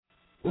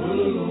It's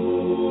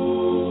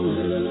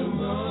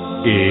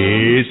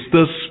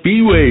the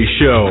Spiwe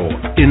Show,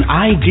 an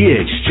idea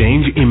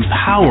exchange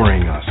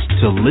empowering us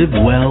to live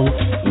well,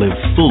 live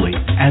fully,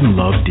 and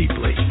love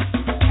deeply.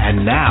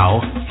 And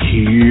now,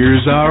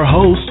 here's our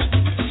host,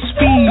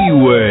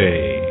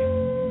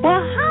 Spiwe.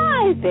 Well,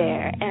 hi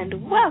there,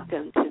 and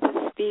welcome to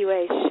the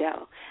Spiwe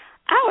Show.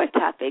 Our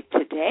topic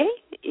today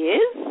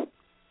is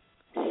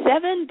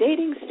 7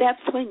 dating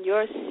steps when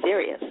you're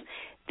serious.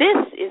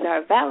 This is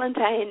our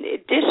Valentine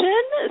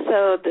edition,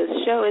 so the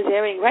show is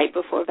airing right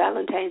before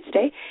Valentine's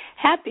Day.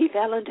 Happy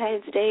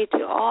Valentine's Day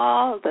to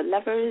all the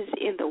lovers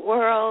in the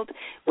world,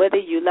 whether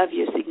you love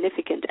your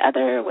significant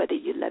other, whether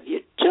you love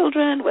your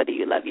children, whether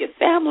you love your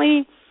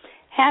family.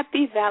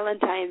 Happy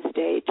Valentine's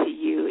Day to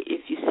you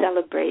if you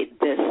celebrate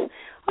this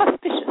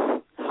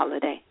auspicious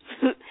holiday.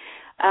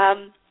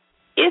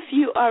 If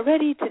you are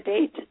ready to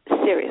date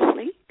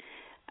seriously,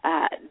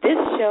 this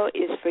show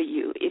is for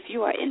you. If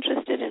you are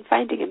interested in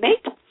finding a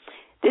mate,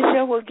 this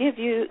show will give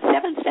you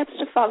 7 steps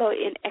to follow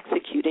in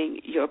executing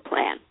your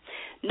plan.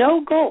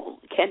 No goal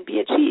can be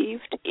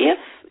achieved if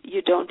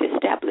you don't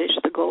establish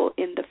the goal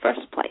in the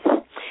first place.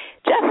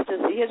 Just as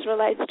the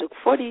Israelites took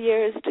 40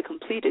 years to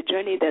complete a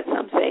journey that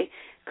some say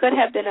could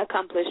have been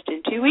accomplished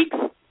in 2 weeks,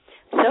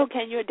 so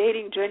can your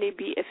dating journey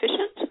be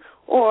efficient,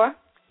 or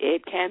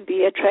it can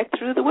be a trek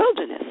through the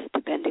wilderness,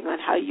 depending on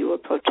how you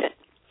approach it.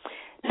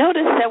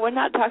 Notice that we're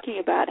not talking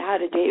about how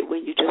to date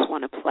when you just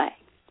want to play,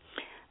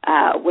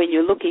 when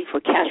you're looking for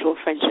casual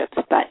friendships,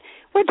 but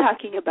we're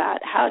talking about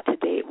how to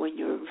date when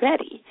you're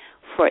ready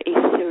for a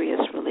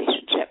serious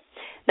relationship.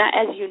 Now,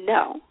 as you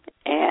know,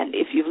 and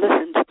if you've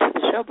listened to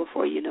the show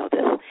before, you know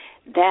this,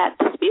 that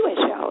the Spiwe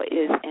Show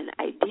is an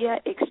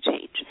idea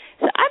exchange.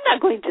 So I'm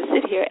not going to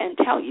sit here and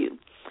tell you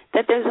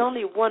that there's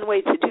only one way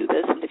to do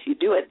this, and if you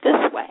do it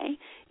this way,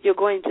 you're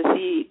going to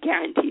see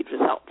guaranteed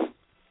results.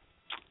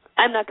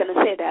 I'm not going to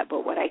say that,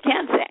 but what I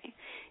can say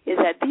is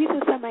that these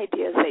are some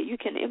ideas that you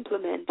can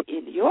implement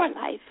in your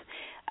life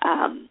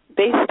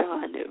based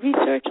on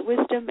research,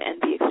 wisdom, and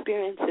the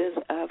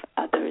experiences of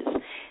others.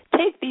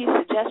 Take these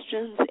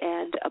suggestions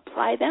and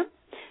apply them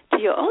to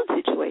your own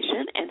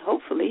situation, and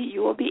hopefully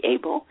you will be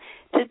able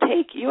to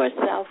take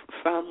yourself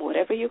from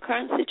whatever your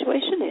current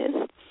situation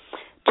is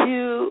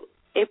to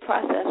a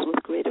process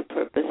with greater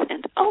purpose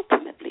and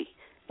ultimately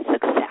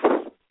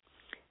success.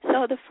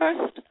 So the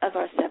first of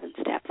our 7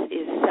 steps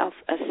is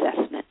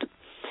self-assessment.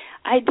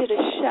 I did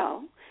a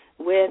show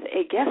with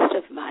a guest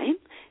of mine.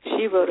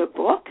 She wrote a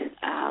book,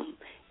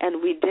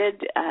 and we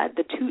did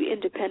the 2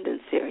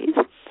 Independent series,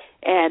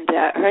 and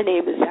her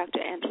name is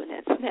Dr.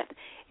 Antoinette Smith,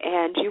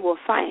 and you will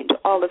find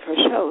all of her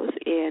shows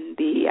in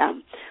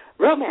the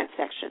romance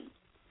section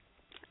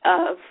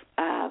of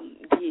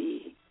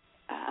the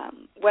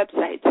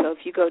website. So if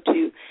you go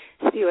to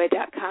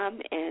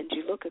Spiwe.com and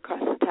you look across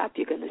the top,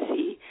 you're going to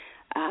see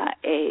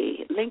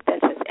a link that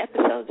says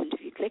episodes, and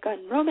if you click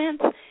on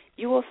romance,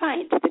 you will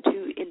find the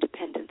 2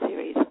 Independent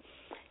series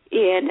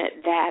in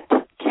that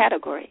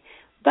category.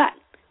 But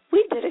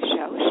we did a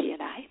show, she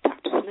and I,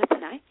 Dr. Smith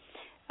and I,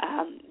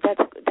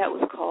 that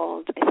was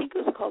called, I think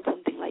it was called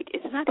something like,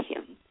 It's Not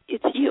Him,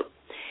 It's You.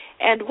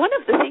 And one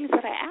of the things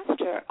that I asked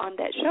her on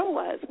that show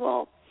was,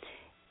 well,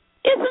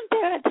 isn't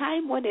there a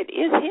time when it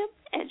is him?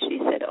 And she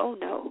said, oh,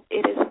 no,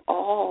 it is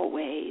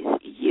always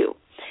you.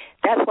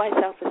 That's why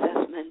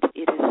self-assessment,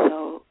 it is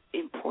so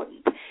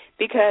important,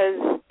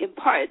 because in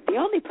part, the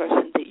only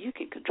person that you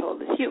can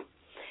control is you.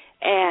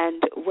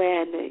 And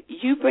when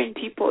you bring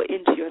people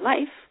into your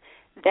life,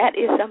 that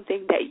is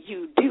something that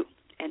you do.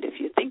 And if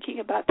you're thinking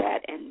about that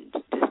and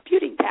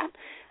disputing that,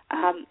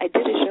 I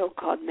did a show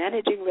called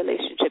Managing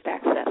Relationship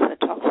Access that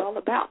talks all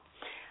about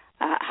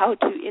how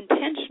to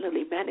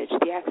intentionally manage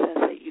the access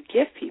that you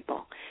give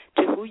people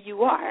to who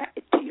you are,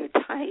 to your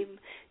time,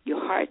 your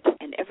heart,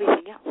 and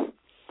everything else.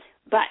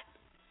 But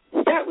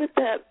start with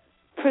the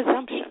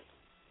presumption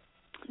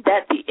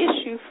that the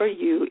issue for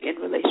you in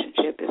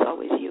relationship is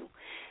always you.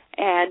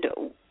 And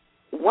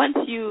once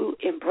you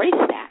embrace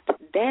that,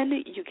 then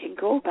you can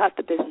go about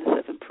the business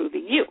of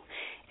improving you.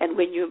 And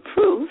when you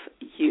improve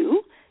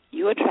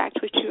you attract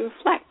what you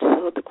reflect.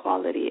 So the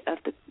quality of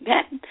the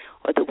men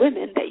or the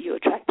women that you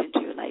attract into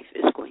your life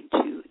is going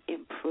to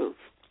improve.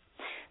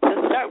 So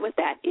start with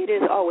that. It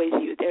is always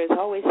you. There is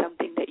always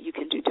something that you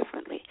can do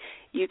differently.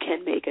 You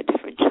can make a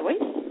different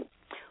choice,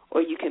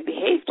 or you can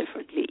behave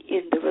differently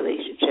in the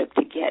relationship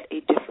to get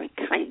a different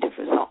kind of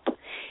result.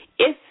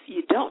 If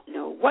you don't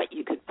know what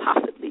you could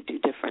possibly do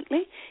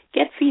differently,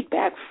 get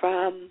feedback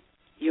from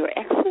your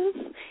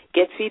exes,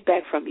 get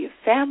feedback from your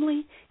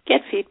family,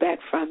 get feedback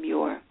from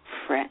your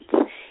friends.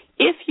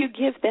 If you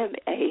give them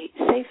a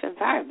safe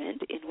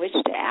environment in which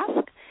to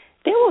ask,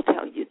 they will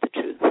tell you the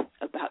truth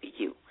about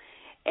you.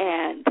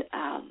 And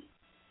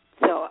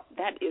so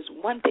that is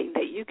one thing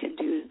that you can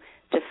do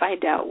to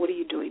find out what are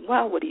you doing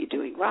well, what are you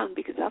doing wrong,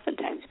 because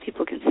oftentimes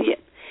people can see it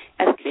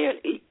as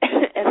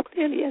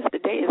clearly as the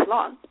day is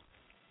long,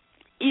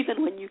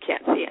 even when you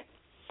can't see it.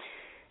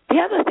 The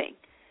other thing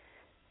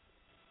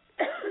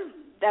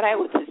that I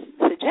would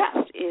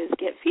suggest is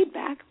get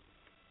feedback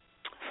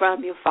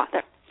from your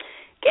Father.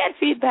 Get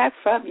feedback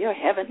from your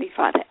Heavenly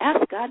Father.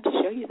 Ask God to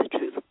show you the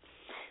truth.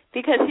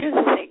 Because here's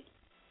the thing.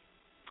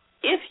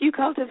 If you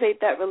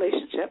cultivate that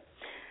relationship,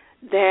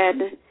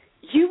 then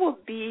you will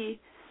be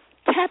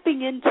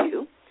tapping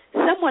into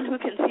someone who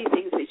can see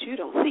things that you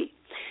don't see,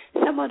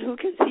 someone who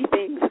can see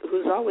things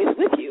who's always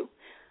with you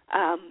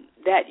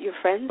that your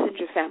friends and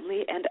your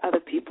family and other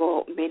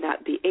people may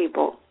not be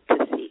able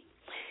to see.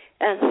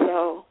 And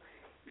so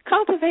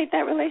cultivate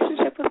that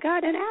relationship with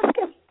God and ask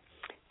Him.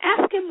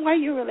 Ask Him why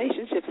your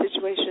relationship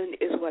situation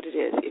is what it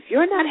is. If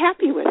you're not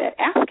happy with it,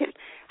 ask Him,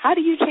 how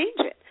do you change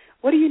it?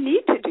 What do you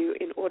need to do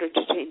in order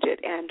to change it?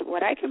 And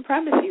what I can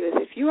promise you is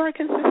if you are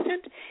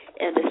consistent,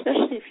 and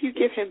especially if you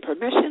give Him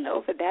permission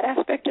over that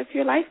aspect of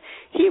your life,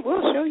 He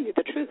will show you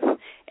the truth,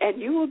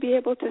 and you will be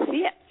able to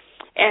see it.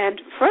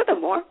 And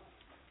furthermore,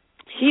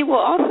 He will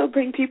also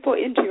bring people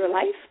into your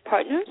life,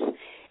 partners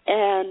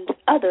and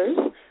others,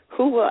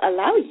 who will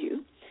allow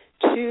you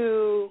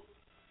to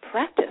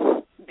practice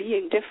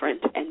being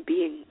different and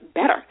being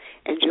better.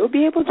 And you'll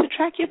be able to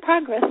track your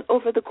progress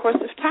over the course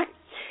of time.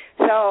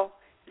 So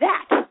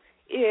that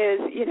is,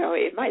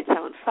 it might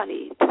sound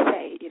funny to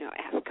say,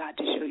 ask God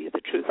to show you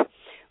the truth,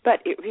 but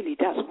it really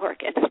does work.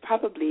 And it's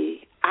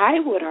probably, I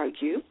would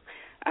argue,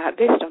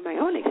 based on my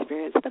own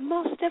experience, the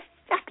most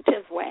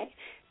effective way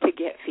to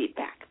get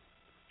feedback.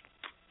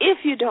 If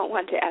you don't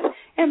want to ask,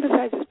 and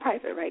besides it's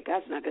private, right?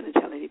 God's not going to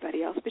tell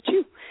anybody else but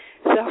you.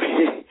 So,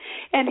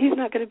 and He's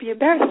not going to be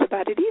embarrassed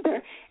about it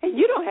either, and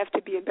you don't have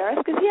to be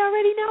embarrassed because He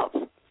already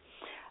knows.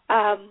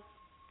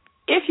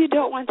 If you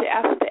don't want to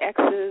ask the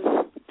exes,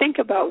 think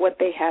about what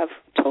they have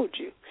told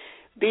you,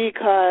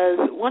 because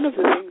one of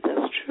the things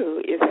that's true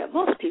is that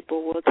most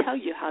people will tell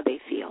you how they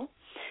feel,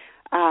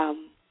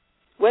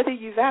 whether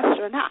you've asked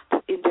or not,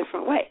 in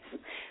different ways.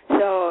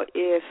 So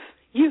if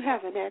you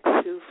have an ex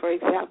who, for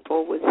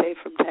example, would say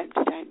from time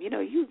to time,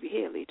 you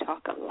really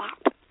talk a lot.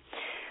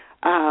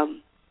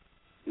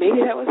 Maybe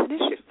that was an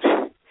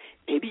issue.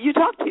 Maybe you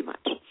talk too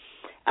much.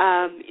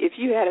 If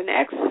you had an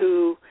ex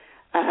who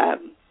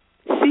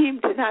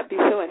seemed to not be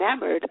so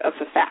enamored of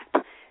the fact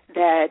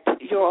that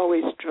you're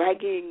always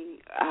dragging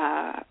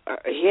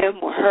him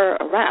or her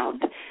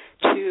around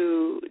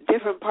to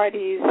different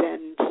parties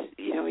and,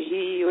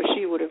 he or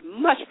she would have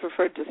much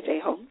preferred to stay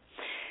home,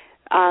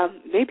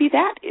 maybe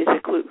that is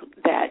a clue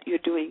that you're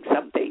doing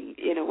something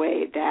in a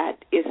way that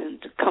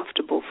isn't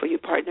comfortable for your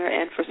partner,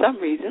 and for some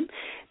reason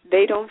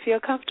they don't feel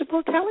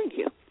comfortable telling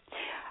you.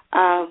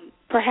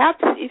 Perhaps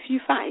if you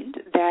find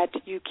that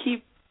you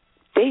keep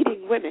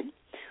dating women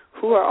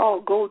who are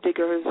all gold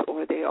diggers,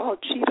 or they all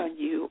cheat on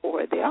you,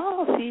 or they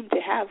all seem to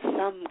have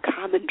some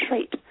common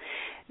trait,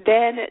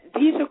 then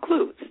these are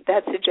clues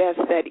that suggest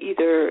that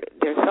either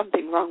there's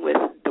something wrong with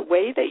the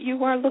way that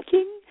you are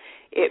looking,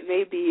 it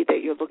may be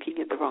that you're looking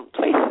in the wrong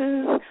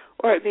places,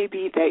 or it may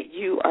be that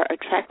you are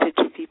attracted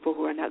to people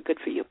who are not good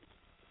for you.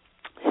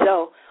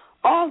 So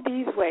all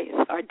these ways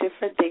are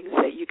different things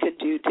that you can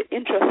do to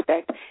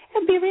introspect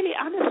and be really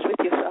honest with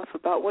yourself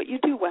about what you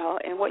do well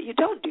and what you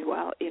don't do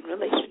well in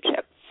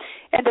relationship.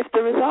 And if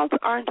the results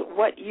aren't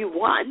what you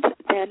want,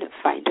 then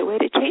find a way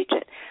to change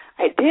it.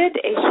 I did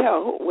a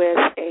show with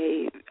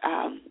a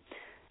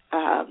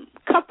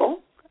couple,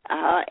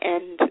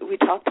 and we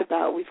talked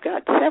about, we've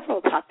got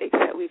several topics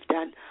that we've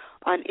done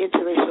on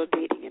interracial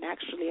dating, and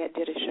actually I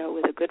did a show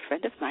with a good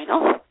friend of mine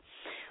also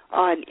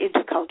on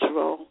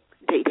intercultural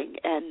dating,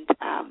 and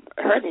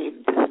her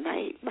name is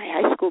my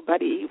high school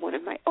buddy, one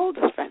of my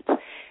oldest friends.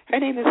 Her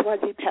name is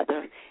Wazi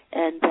Pether,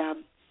 and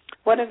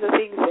one of the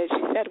things that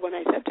she said when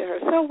I said to her,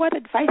 so what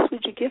advice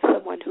would you give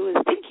someone who is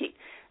thinking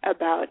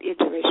about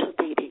interracial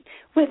dating?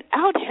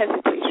 Without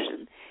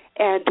hesitation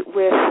and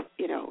with,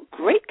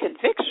 great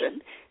conviction,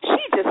 she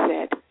just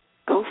said,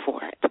 go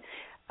for it.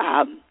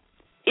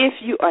 If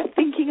you are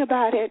thinking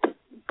about it,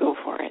 go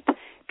for it.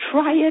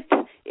 Try it.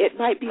 It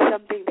might be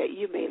something that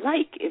you may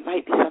like. It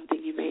might be something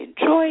you may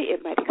enjoy.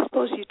 It might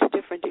expose you to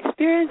different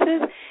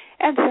experiences.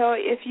 And so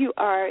if you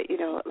are,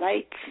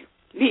 like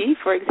me,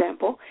 for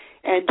example,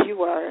 and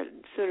you are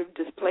sort of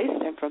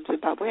displaced, I'm from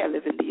Zimbabwe, I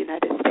live in the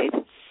United States,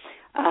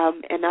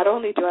 and not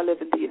only do I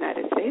live in the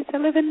United States, I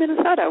live in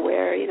Minnesota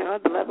where,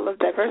 the level of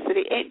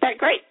diversity ain't that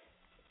great.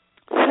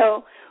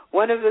 So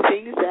one of the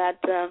things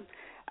that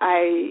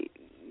I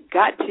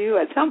got to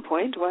at some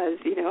point was,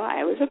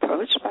 I was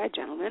approached by a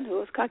gentleman who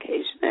was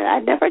Caucasian, and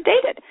I'd never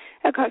dated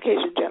a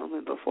Caucasian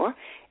gentleman before.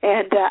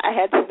 And I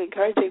had some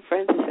encouraging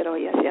friends who said, oh,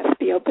 yes,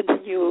 be open to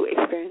new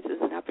experiences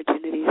and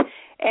opportunities.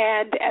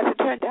 And as it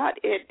turned out,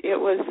 it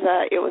was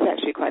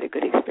actually quite a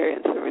good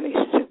experience. The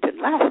relationship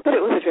didn't last, but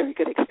it was a very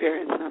good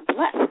experience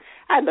nonetheless.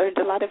 I learned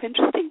a lot of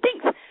interesting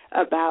things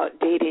about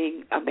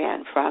dating a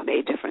man from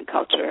a different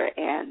culture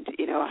and,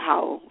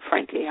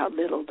 how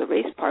little the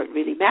race part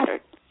really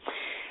mattered.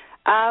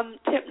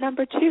 Tip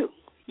number 2,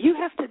 you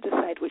have to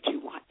decide what you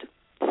want.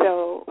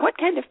 So what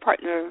kind of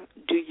partner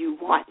do you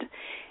want?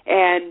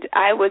 And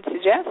I would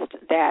suggest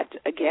that,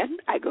 again,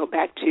 I go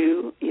back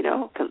to,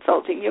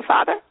 consulting your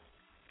father,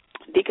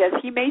 because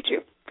he made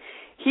you.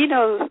 He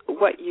knows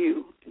what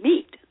you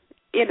need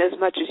in as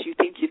much as you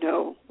think you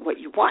know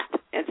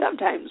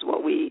sometimes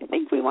what we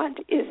think we want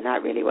is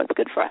not really what's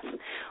good for us.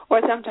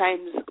 Or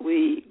sometimes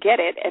we get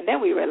it and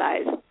then we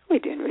realize we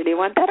didn't really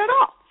want that at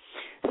all.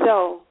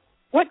 So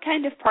what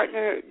kind of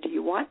partner do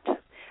you want?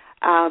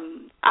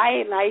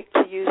 I like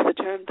to use the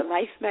term the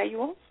life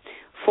manual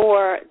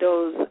for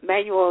those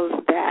manuals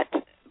that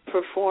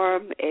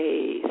perform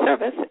a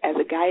service as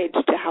a guide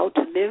to how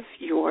to live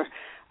your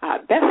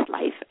best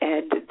life,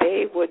 and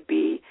they would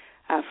be,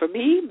 for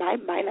me,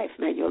 my life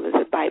manual is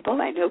a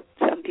Bible. I know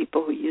some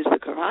people who use the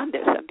Quran.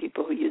 There's some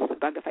people who use the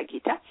Bhagavad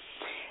Gita.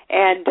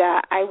 And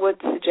I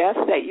would suggest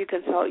that you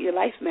consult your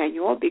life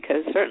manual,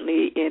 because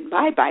certainly in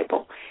my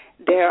Bible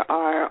there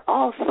are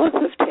all sorts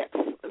of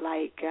tips,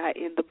 like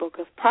in the book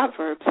of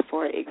Proverbs,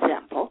 for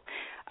example,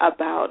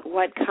 about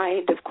what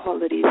kind of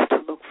qualities to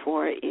look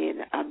for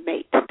in a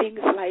mate. Things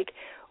like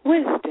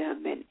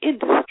wisdom and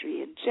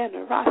industry and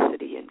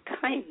generosity and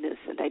kindness.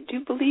 And I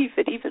do believe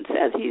it even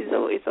says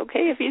it's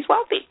okay if he's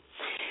wealthy.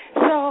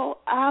 So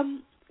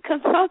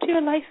consult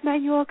your life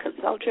manual,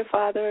 consult your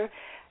father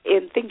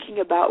in thinking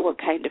about what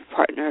kind of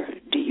partner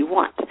do you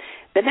want.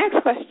 The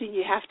next question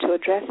you have to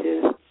address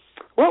is,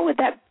 what would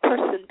that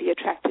person be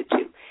attracted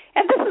to?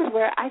 And this is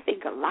where I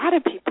think a lot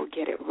of people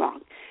get it wrong.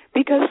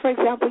 Because, for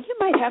example, you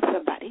might have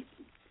somebody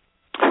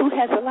who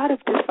has a lot of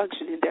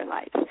dysfunction in their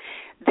lives.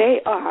 They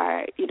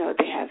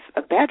have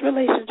a bad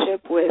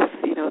relationship with,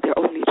 their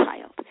only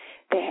child.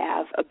 They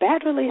have a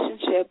bad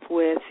relationship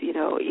with,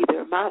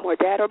 either mom or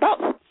dad or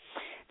both.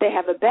 They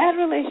have a bad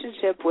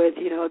relationship with,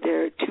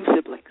 their two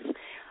siblings.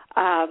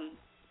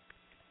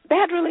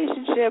 Bad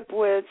relationship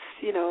with,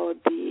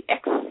 the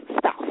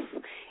ex-spouse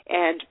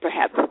and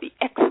perhaps the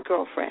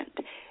ex-girlfriend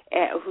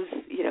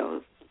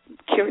who's,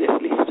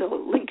 curiously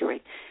still lingering.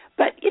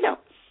 But,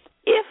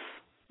 if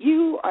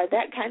you are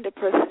that kind of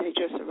person that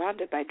you're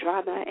surrounded by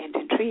drama and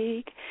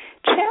intrigue,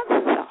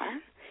 chances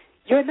are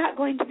you're not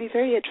going to be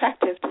very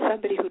attractive to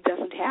somebody who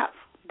doesn't have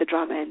the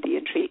drama and the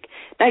intrigue.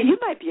 Now, you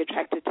might be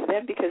attracted to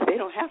them because they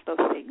don't have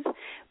those things,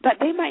 but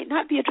they might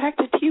not be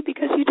attracted to you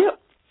because you do.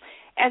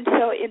 And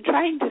so in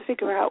trying to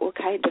figure out what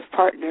kind of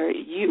partner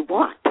you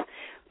want,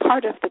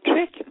 part of the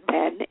trick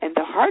then and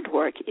the hard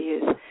work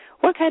is,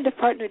 what kind of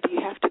partner do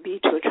you have to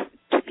be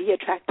be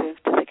attractive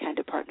to the kind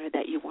of partner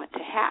that you want to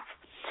have?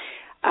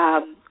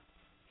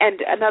 And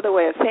another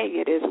way of saying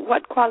it is,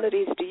 what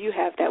qualities do you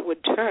have that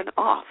would turn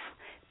off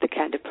the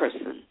kind of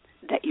person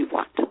that you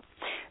want?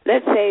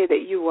 Let's say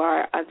that you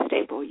are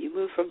unstable. You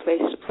move from place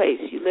to place.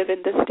 You live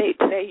in this state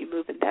today. You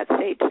move in that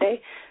state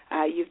today.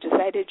 You've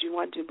decided you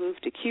want to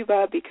move to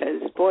Cuba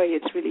because, boy,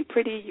 it's really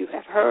pretty. You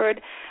have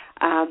heard.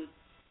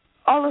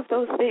 All of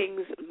those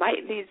things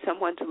might lead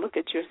someone to look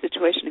at your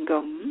situation and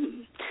go,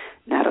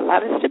 not a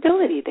lot of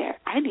stability there.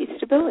 I need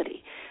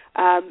stability.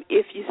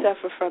 If you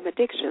suffer from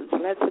addictions,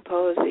 let's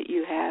suppose that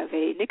you have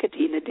a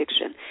nicotine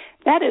addiction.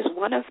 That is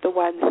one of the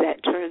ones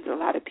that turns a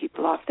lot of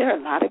people off. There are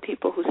a lot of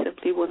people who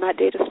simply will not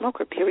date a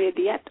smoker, period,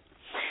 the end.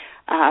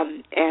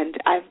 And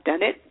I've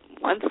done it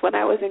once when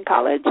I was in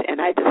college,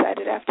 and I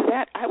decided after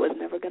that I was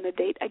never going to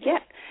date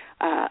again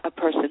a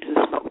person who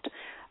smoked.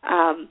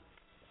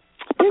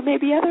 There may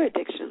be other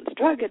addictions,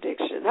 drug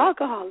addiction,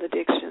 alcohol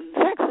addiction,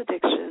 sex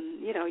addiction.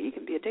 You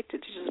can be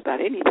addicted to just about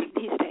anything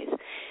these days.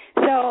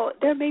 So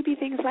there may be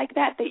things like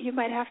that you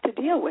might have to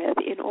deal with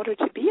in order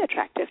to be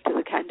attractive to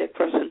the kind of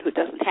person who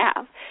doesn't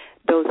have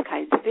those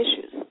kinds of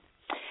issues.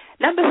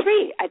 Number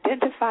 3,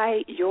 identify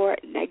your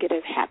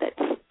negative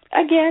habits.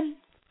 Again,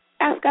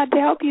 ask God to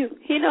help you.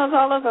 He knows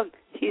all of them.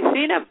 He's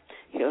seen them.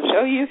 He'll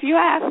show you if you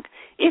ask.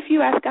 If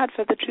you ask God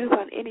for the truth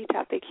on any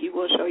topic, He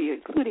will show you,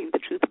 including the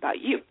truth about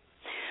you.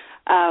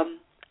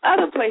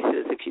 Other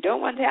places, if you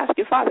don't want to ask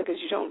your father because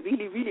you don't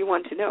really, really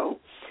want to know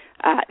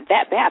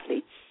that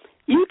badly,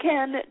 you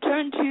can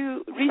turn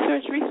to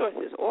research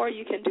resources, or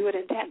you can do it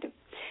in tandem,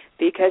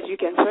 because you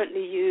can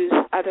certainly use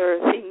other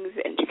things,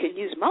 and you can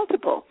use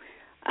multiple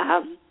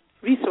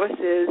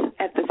resources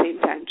at the same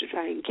time to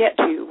try and get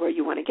to where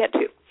you want to get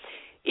to.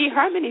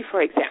 eHarmony,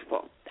 for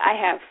example, I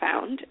have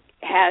found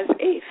has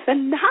a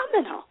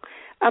phenomenal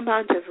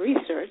amount of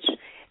research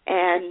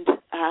and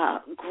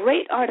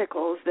great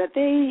articles that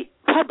they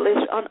publish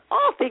on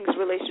all things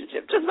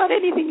relationship, just about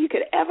anything you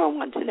could ever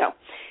want to know.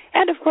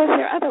 And, of course,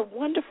 there are other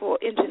wonderful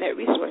Internet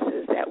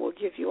resources that will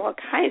give you all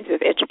kinds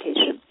of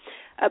education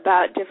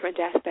about different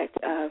aspects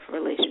of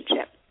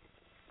relationship.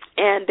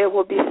 And there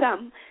will be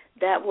some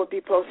that will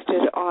be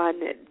posted on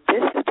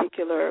this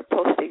particular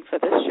posting for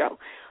this show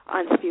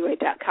on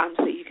Spiwe.com,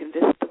 so you can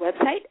visit the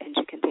website and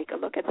you can take a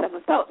look at some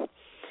of those.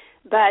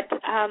 But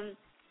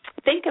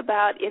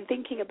in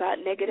thinking about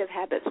negative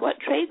habits, what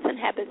traits and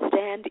habits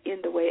stand in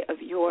the way of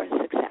your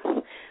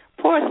success?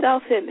 Poor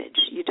self-image,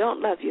 you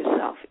don't love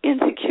yourself.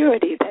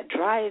 Insecurity that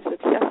drives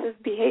obsessive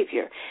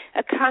behavior.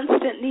 A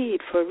constant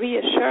need for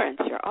reassurance.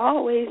 You're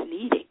always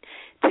needing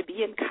to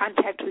be in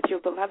contact with your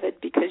beloved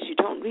because you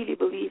don't really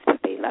believe that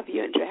they love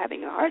you and you're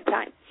having a hard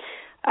time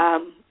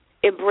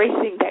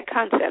embracing that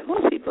concept.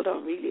 Most people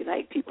don't really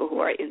like people who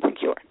are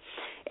insecure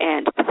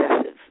and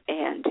possessive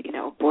and,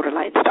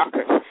 borderline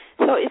stalkers.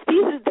 So if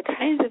these are the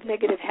kinds of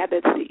negative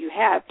habits that you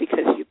have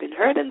because you've been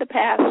hurt in the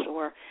past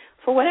or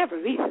for whatever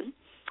reason,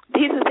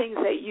 these are things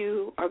that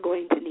you are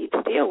going to need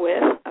to deal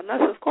with,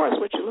 unless, of course,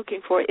 what you're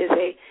looking for is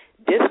a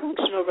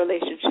dysfunctional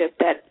relationship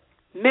that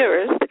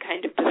mirrors the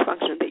kind of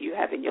dysfunction that you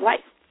have in your life.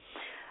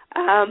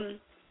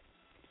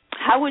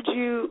 How would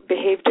you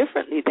behave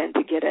differently then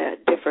to get a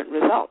different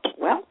result?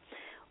 Well,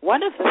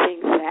 one of the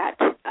things that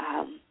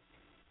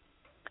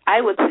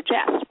I would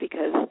suggest,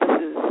 because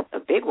this is a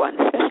big one,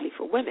 especially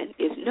for women,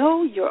 is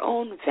know your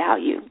own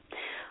value.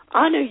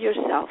 Honor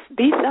yourself.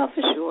 Be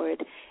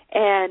self-assured,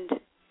 and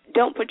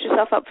don't put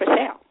yourself up for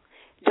sale.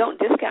 Don't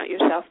discount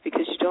yourself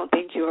because you don't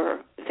think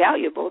you're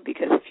valuable,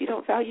 because if you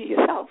don't value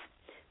yourself,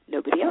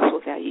 nobody else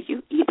will value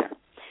you either.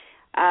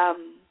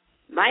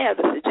 My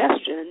other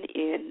suggestion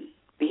in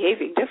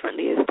behaving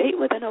differently is date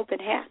with an open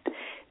hand.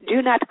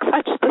 Do not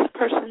clutch this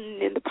person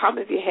in the palm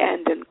of your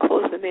hand and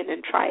close them in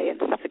and try and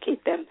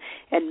suffocate them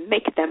and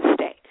make them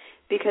stay.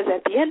 Because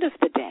at the end of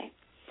the day,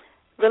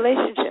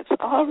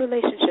 all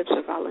relationships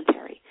are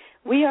voluntary.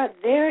 We are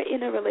there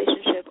in a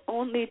relationship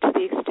only to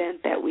the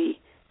extent that we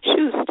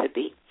choose to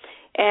be.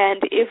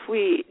 And if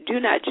we do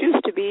not choose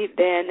to be,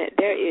 then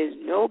there is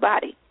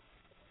nobody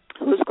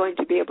who's going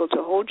to be able to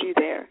hold you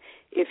there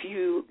if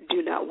you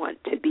do not want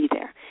to be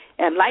there.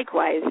 And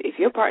likewise, if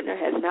your partner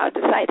has now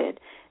decided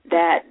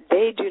that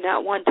they do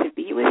not want to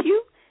be with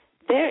you,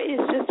 there is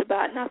just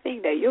about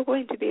nothing that you're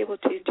going to be able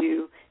to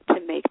do to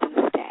make them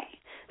stay.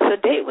 So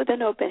date with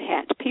an open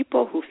hand.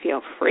 People who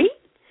feel free,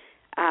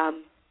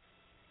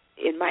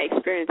 in my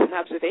experience and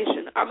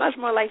observation, are much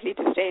more likely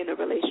to stay in a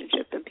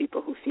relationship than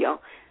people who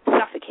feel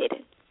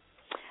suffocated.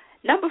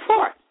 Number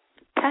 4,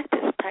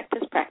 practice,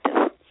 practice, practice.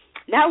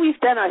 Now we've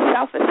done our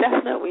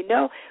self-assessment. We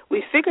know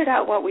we've figured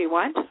out what we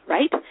want,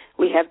 right?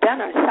 We have done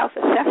our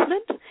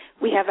self-assessment.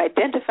 We have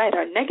identified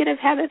our negative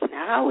habits.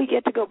 Now we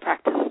get to go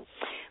practice.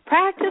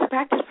 Practice,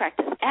 practice,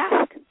 practice.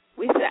 Ask.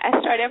 I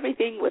start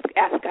everything with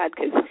ask God,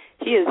 because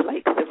he is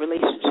like the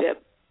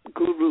relationship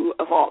guru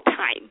of all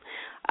time.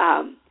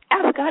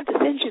 Ask God to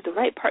send you the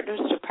right partners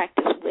to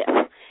practice with.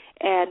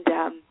 And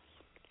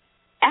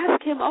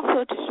ask him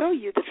also to show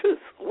you the truth.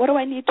 What do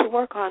I need to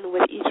work on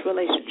with each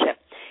relationship?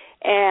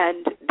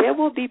 And there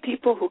will be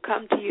people who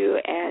come to you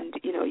and,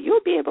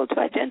 you'll be able to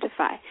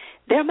identify.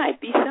 There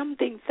might be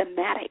something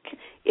thematic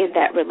in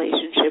that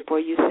relationship where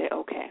you say,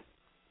 okay,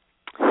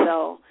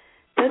 so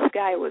this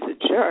guy was a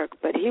jerk,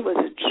 but he was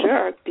a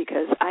jerk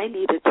because I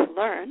needed to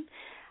learn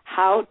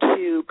how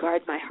to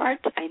guard my heart.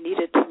 I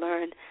needed to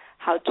learn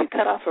how to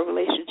cut off a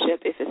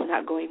relationship if it's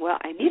not going well.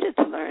 I needed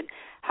to learn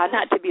how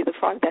not to be the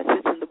frog that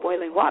sits in the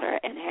boiling water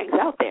and hangs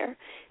out there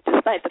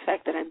despite the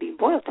fact that I'm being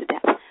boiled to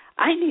death.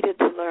 I needed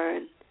to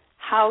learn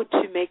how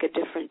to make a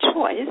different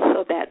choice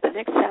so that the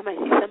next time I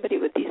see somebody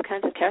with these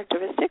kinds of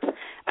characteristics,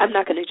 I'm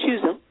not going to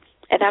choose them,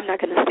 and I'm not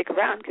going to stick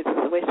around because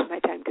it's a waste of my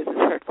time, because it's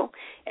hurtful,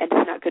 and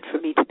it's not good for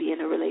me to be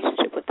in a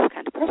relationship with this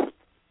kind of person.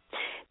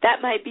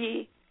 That might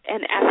be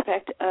an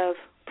aspect of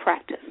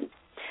practice.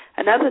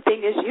 Another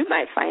thing is you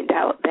might find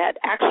out that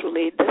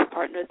actually this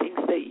partner thinks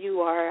that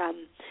you are,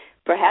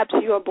 perhaps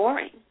you are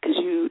boring because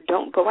you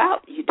don't go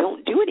out, you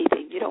don't do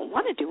anything, you don't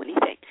want to do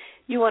anything.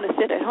 You want to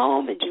sit at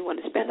home and you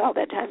want to spend all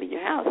that time in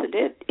your house, and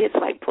it's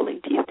like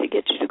pulling teeth to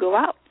get you to go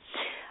out.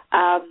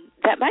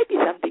 That might be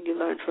something you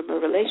learn from a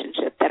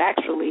relationship, that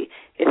actually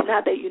it's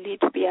not that you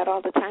need to be out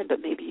all the time, but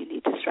maybe you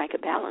need to strike a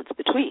balance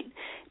between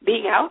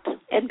being out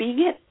and being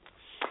in.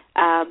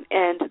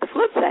 And the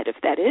flip side of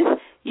that is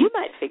you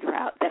might figure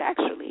out that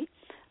actually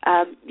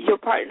your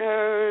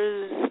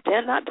partners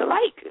tend not to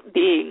like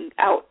being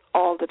out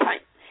all the time.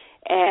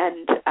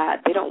 And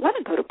they don't want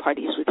to go to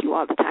parties with you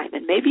all the time.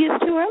 And maybe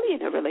it's too early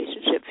in a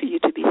relationship for you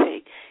to be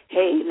saying,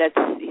 hey, let's,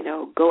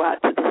 go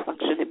out to this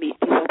function and meet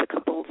these other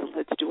couples and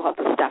let's do all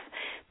this stuff.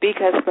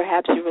 Because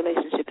perhaps your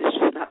relationship is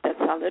just not that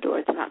solid, or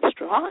it's not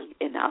strong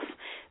enough.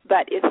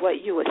 But it's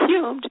what you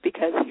assumed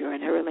because you're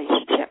in a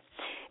relationship.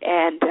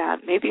 And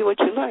maybe what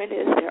you learn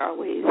is there are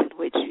ways in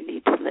which you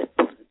need to let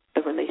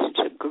the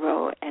relationship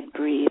grow and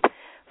breathe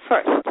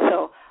first.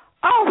 So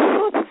all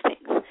sorts of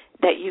things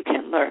that you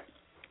can learn.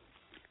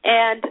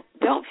 And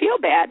don't feel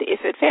bad if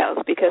it fails,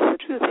 because the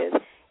truth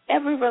is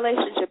every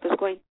relationship is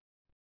going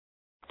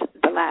to be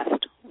the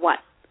last one,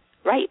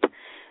 right?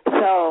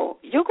 So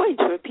you're going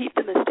to repeat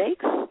the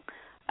mistakes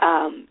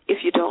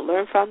if you don't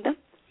learn from them,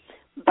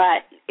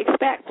 but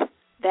expect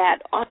that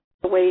on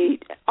the way,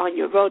 on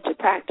your road to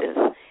practice,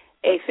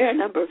 a fair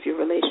number of your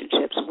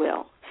relationships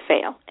will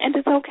fail, and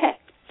it's okay.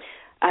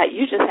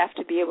 You just have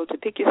to be able to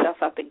pick yourself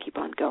up and keep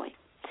on going.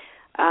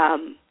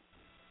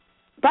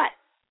 But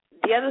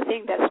the other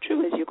thing that's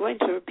true is you're going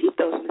to repeat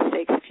those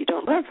mistakes if you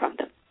don't learn from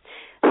them.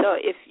 So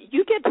if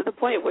you get to the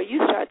point where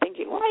you start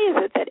thinking, why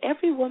is it that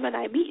every woman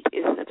I meet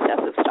is an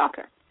obsessive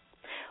stalker?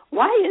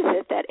 Why is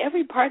it that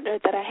every partner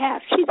that I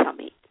have cheats on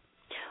me?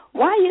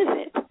 Why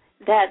is it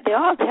that they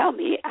all tell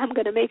me I'm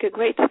going to make a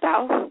great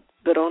spouse,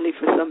 but only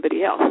for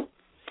somebody else?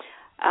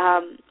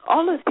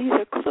 All of these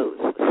are clues.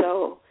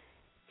 So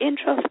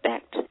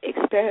introspect,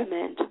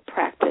 experiment,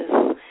 practice,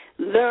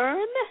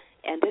 learn,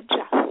 and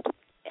adjust.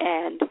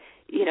 And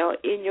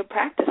in your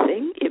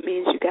practicing, it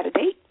means you got to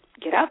date,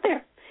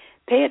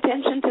 Pay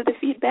attention to the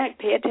feedback.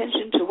 Pay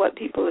attention to what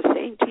people are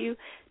saying to you.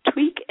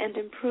 Tweak and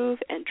improve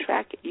and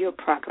track your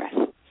progress.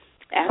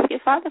 Ask your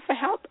Father for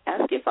help.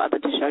 Ask your Father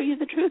to show you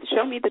the truth.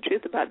 Show me the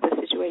truth about this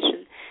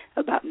situation,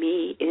 about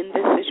me in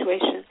this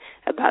situation,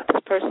 about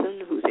this person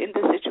who's in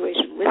this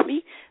situation with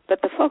me.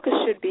 But the focus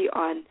should be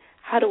on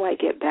how do I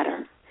get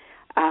better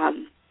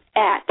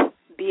at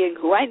being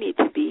who I need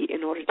to be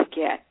in order to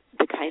get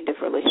the kind of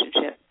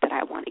relationship that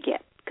I want to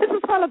get. Because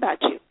it's all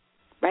about you,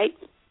 right?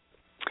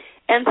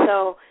 And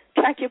so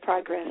track your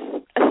progress.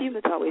 Assume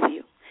it's always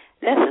you.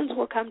 Lessons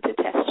will come to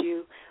test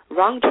you.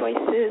 Wrong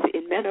choices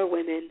in men or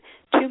women.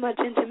 Too much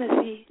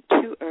intimacy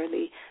too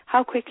early.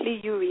 How quickly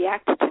you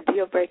react to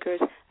deal breakers.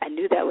 I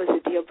knew that was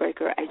a deal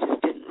breaker. I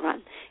just didn't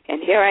run.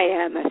 And here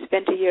I am. I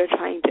spent a year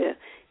trying to,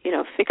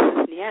 fix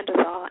this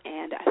Neanderthal,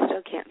 and I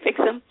still can't fix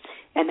him.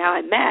 And now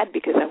I'm mad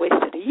because I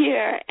wasted a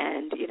year,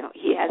 and,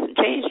 he hasn't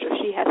changed or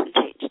she hasn't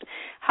changed.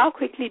 How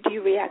quickly do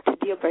you react to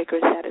deal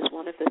breakers? That is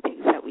one of the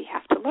things that we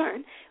have to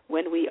learn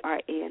when we are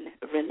in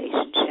a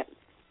relationship.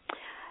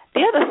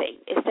 The other thing,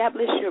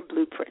 establish your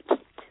blueprint.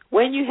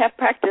 When you have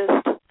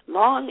practiced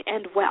long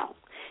and well,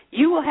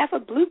 you will have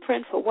a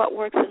blueprint for what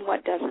works and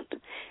what doesn't.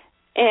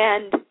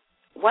 And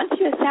once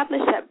you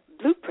establish that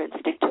blueprint,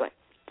 stick to it.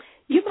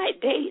 You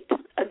might date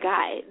a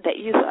guy that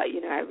you thought,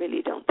 I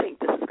really don't think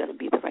this is going to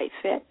be the right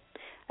fit.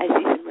 I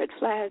see some red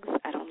flags.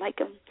 I don't like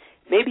him.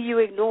 Maybe you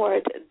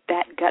ignored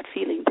that gut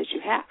feeling that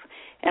you have.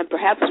 And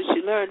perhaps what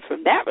you learned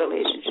from that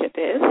relationship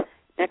is,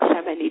 next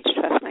time I need to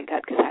trust my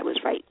gut because I was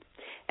right.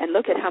 And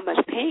look at how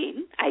much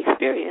pain I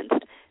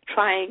experienced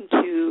trying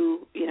to,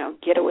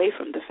 get away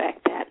from the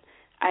fact that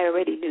I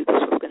already knew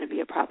this was going to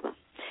be a problem.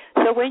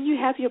 So when you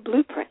have your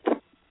blueprint,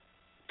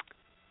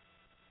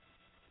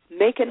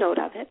 make a note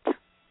of it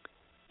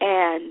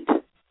and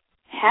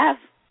have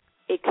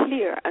a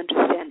clear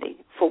understanding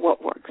for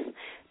what works.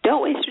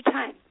 Don't waste your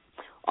time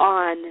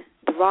on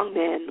the wrong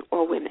men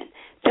or women.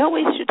 Don't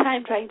waste your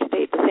time trying to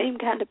date the same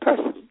kind of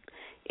person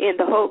in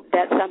the hope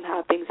that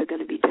somehow things are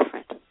going to be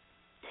different.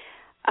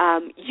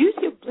 Use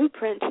your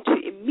blueprint to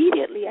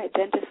immediately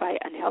identify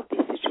unhealthy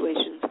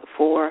situations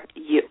for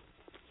you.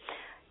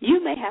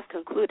 You may have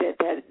concluded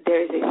that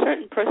there is a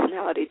certain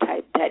personality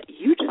type that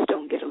you just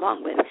don't get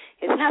along with.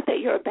 It's not that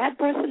you're a bad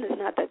person. It's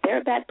not that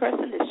they're a bad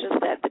person. It's just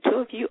that the two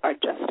of you are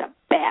just a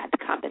bad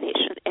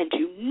combination, and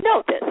you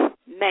know this,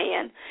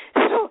 man.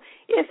 So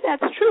if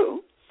that's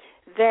true,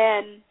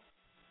 then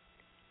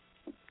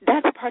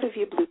that's part of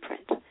your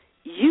blueprint.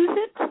 Use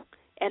it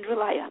and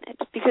rely on it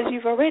because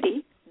you've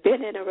already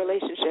been in a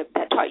relationship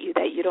that taught you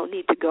that you don't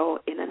need to go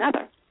in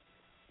another.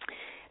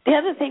 The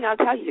other thing I'll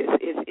tell you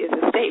is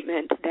a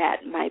statement that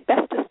my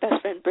bestest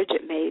best friend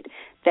Bridget made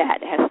that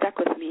has stuck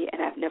with me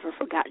and I've never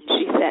forgotten.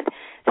 She said,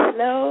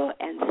 slow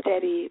and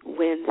steady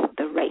wins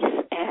the race.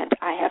 And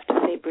I have to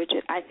say,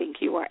 Bridget, I think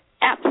you are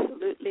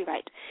absolutely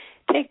right.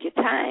 Take your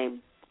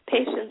time.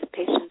 Patience,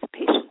 patience,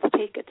 patience.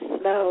 Take it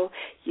slow.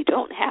 You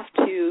don't have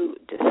to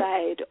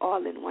decide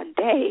all in one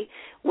day.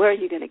 Where are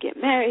you going to get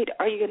married?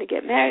 Are you going to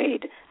get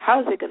married?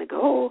 How's it going to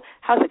go?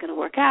 How's it going to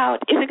work out?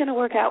 Is it going to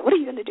work out? What are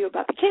you going to do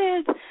about the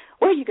kids?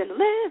 Where are you going to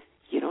live?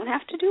 You don't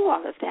have to do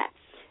all of that.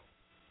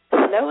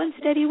 Slow and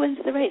steady wins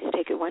the race.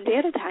 Take it one day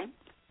at a time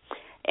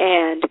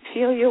and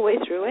feel your way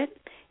through it,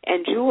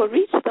 and you will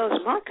reach those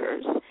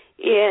markers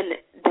in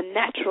the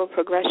natural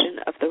progression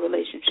of the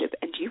relationship,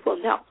 and you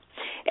will know.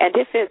 And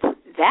if it's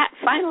that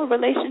final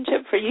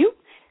relationship for you,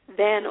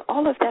 then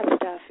all of that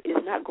stuff is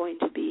not going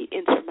to be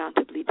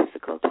insurmountably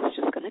difficult. It's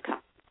just going to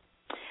come.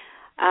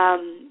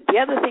 The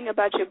other thing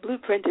about your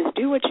blueprint is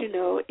do what you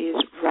know is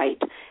right.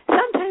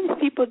 Sometimes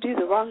people do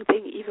the wrong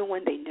thing even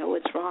when they know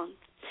it's wrong.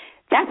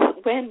 That's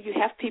when you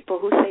have people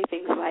who say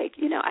things like,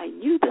 I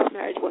knew this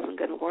marriage wasn't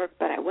going to work,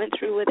 but I went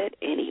through with it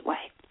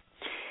anyway.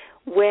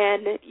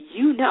 When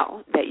you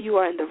know that you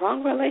are in the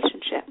wrong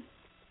relationship,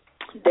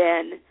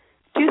 then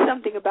do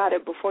something about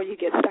it before you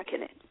get stuck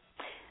in it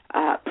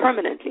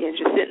permanently, and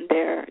you're sitting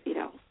there,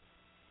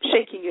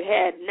 shaking your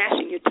head,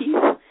 gnashing your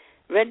teeth,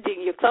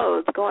 rending your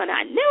clothes, going,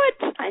 I knew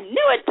it, I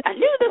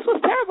knew this was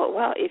terrible.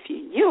 Well, if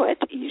you knew it,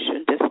 you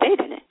shouldn't have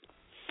stayed in it.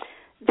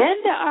 Then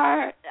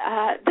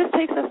this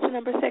takes us to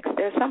number 6.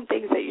 There are some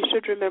things that you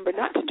should remember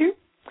not to do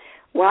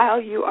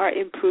while you are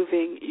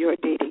improving your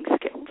dating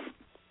skills.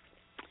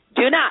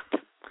 Do not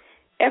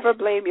ever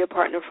blame your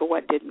partner for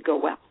what didn't go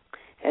well.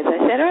 As I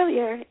said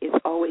earlier, it's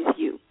always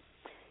you.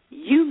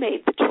 You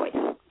made the choice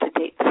to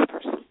date this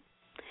person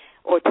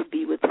or to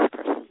be with this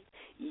person.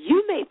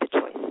 You made the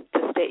choice to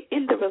stay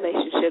in the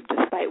relationship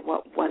despite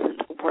what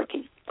wasn't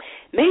working.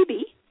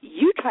 Maybe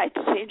you tried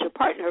to change your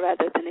partner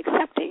rather than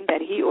accepting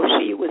that he or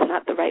she was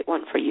not the right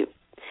one for you.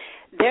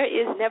 There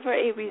is never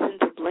a reason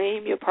to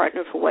blame your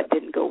partner for what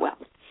didn't go well.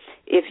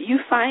 If you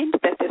find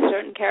that there's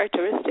certain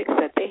characteristics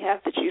that they have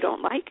that you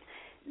don't like,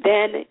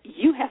 then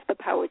you have the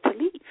power to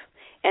leave.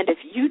 And if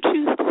you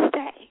choose to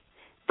stay,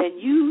 then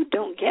you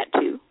don't get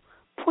to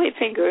point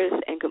fingers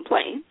and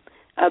complain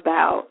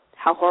about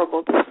how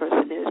horrible this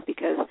person is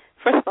because,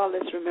 first of all,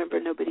 let's remember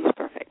nobody's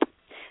perfect.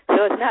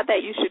 So it's not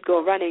that you should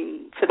go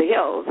running for the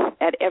hills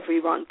at every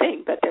wrong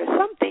thing, but there are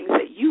some things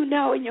that you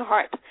know in your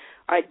heart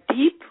are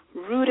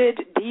deep-rooted,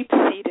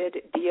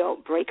 deep-seated deal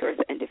breakers.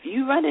 And if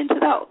you run into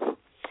those,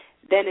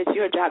 then it's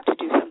your job to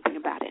do something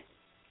about it.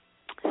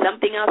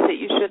 Something else that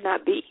you should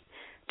not be.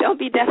 Don't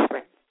be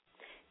desperate.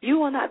 You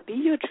will not be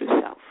your true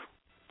self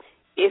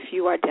if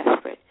you are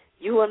desperate.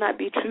 You will not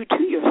be true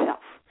to yourself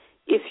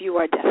if you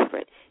are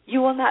desperate. You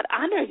will not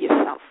honor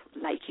yourself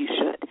like you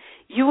should.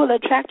 You will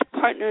attract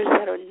partners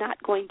that are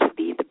not going to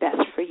be the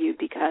best for you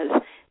because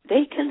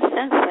they can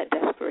sense that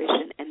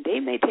desperation, and they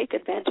may take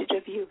advantage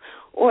of you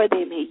or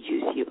they may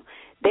use you.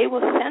 They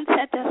will sense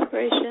that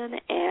desperation,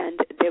 and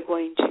they're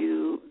going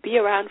to be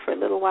around for a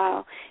little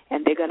while,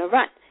 and they're going to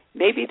run.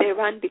 Maybe they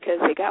run because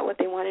they got what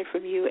they wanted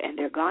from you and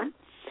they're gone.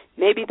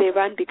 Maybe they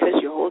run because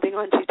you're holding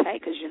on too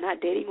tight because you're not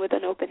dating with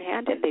an open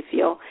hand, and they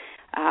feel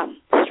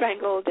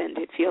strangled, and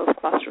it feels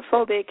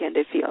claustrophobic, and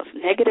it feels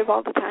negative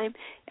all the time,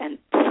 and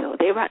so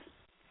they run.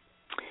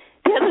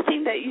 The other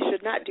thing that you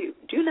should not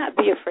do not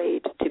be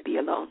afraid to be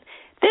alone.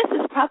 This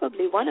is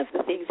probably one of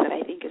the things that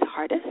I think is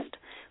hardest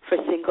for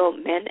single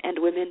men and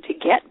women to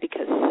get,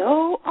 because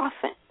so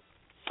often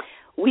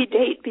we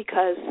date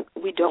because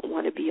we don't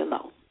want to be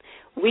alone.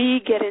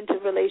 We get into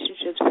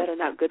relationships that are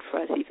not good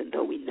for us, even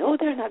though we know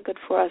they're not good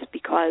for us,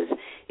 because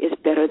it's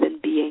better than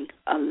being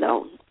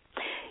alone.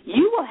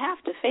 You will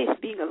have to face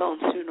being alone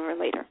sooner or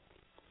later,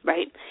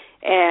 right?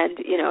 And,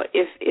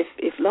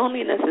 if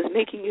loneliness is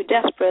making you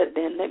desperate,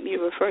 then let me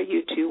refer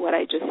you to what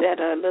I just said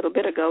a little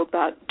bit ago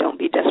about don't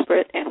be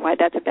desperate and why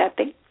that's a bad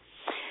thing.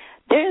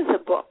 There's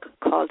a book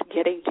called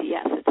Getting to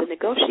Yes. It's a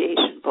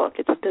negotiation book.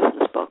 It's a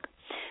business book.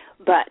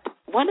 But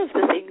one of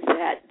the things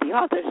that the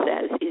author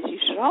says is you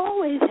should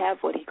always have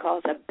what he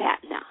calls a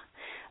BATNA.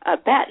 A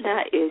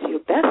BATNA is your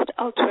best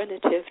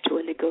alternative to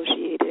a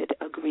negotiated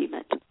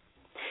agreement.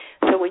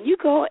 So when you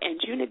go and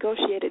you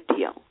negotiate a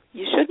deal,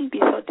 you shouldn't be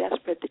so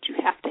desperate that you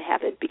have to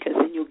have it, because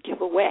then you'll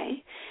give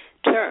away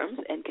terms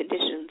and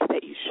conditions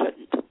that you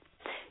shouldn't.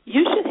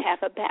 You should have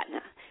a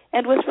BATNA.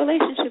 And with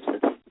relationships,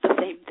 it's the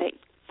same thing.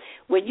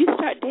 When you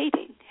start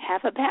dating,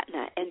 have a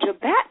BATNA. And your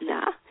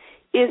BATNA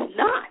is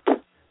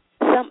not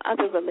some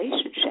other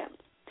relationship.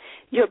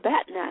 Your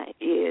BATNA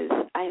is,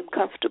 I am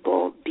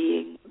comfortable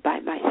being by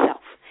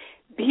myself.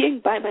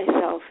 Being by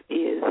myself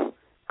is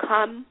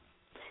calm,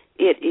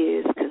 it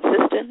is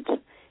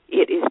consistent,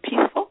 it is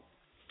peaceful,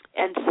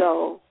 and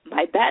so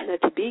my BATNA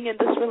to being in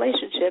this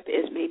relationship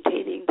is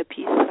maintaining the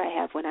peace that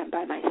I have when I'm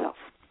by myself.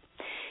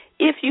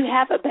 If you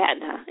have a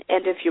BATNA,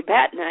 and if your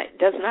BATNA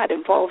does not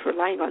involve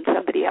relying on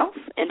somebody else,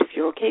 and if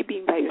you're okay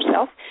being by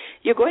yourself,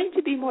 you're going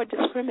to be more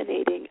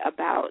discriminating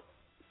about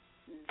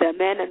the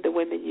men and the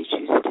women you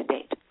choose to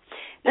date.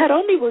 Not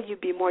only will you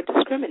be more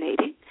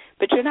discriminating,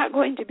 but you're not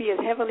going to be as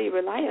heavily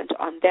reliant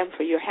on them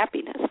for your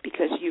happiness,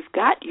 because you've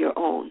got your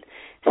own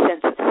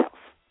sense of self,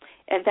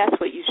 and that's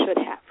what you should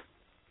have.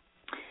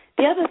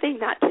 The other thing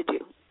not to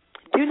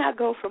do not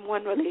go from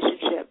one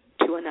relationship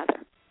to another.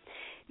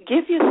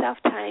 Give yourself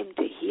time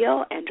to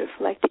heal and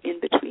reflect in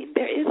between.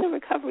 There is a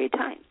recovery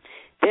time.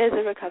 There's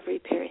a recovery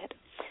period.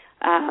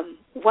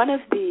 One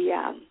of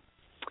the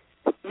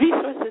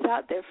resources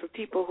out there for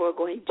people who are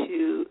going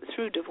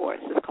through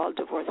divorce is called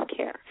Divorce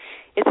Care.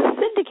 It's a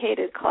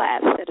syndicated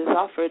class that is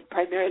offered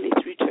primarily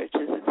through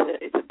churches.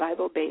 It's a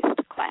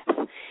Bible-based class.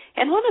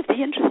 And one of the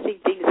interesting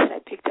things that I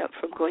picked up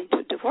from going to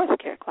a Divorce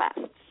Care class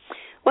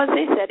was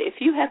they said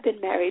if you have been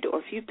married or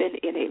if you've been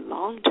in a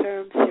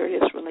long-term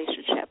serious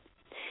relationship,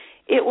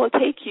 it will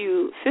take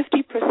you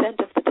 50%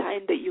 of the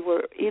time that you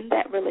were in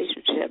that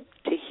relationship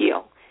to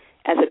heal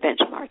as a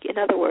benchmark. In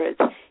other words,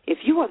 if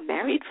you were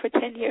married for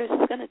 10 years,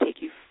 it's going to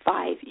take you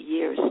 5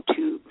 years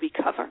to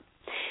recover.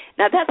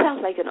 Now, that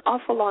sounds like an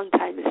awful long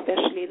time,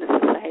 especially in a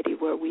society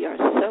where we are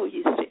so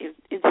used to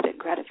instant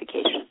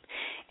gratification.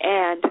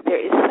 And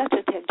there is such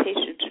a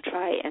temptation to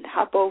try and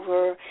hop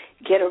over,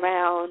 get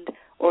around,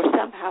 or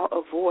somehow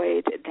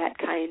avoid that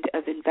kind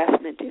of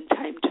investment in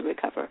time to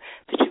recover.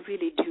 But you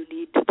really do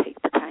need to take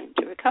the time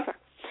to recover.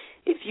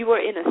 If you were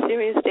in a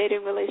serious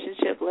dating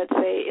relationship, let's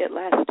say it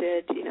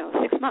lasted,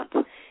 6 months,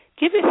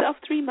 give yourself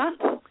 3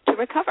 months to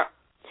recover.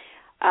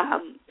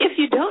 If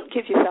you don't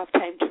give yourself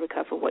time to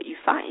recover, what you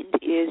find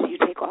is you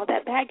take all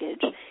that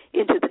baggage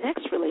into the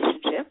next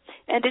relationship,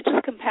 and it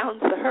just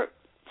compounds the hurt,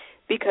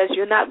 because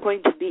you're not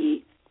going to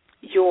be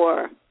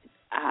your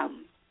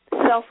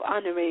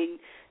self-honoring,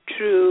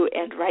 true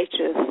and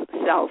righteous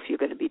self. You're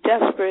going to be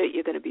desperate.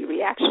 You're going to be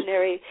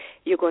reactionary.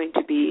 You're going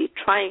to be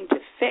trying to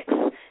fix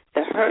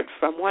the hurt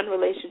from one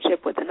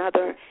relationship with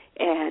another,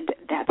 and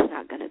that's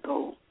not going to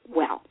go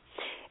well.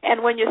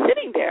 And when you're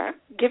sitting there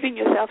giving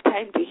yourself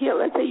time to heal,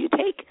 let's say you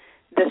take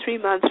the 3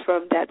 months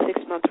from that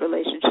 6-month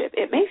relationship,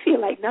 it may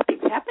feel like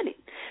nothing's happening,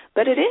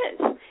 but it is.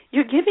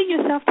 You're giving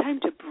yourself time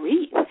to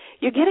breathe.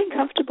 You're getting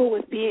comfortable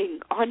with being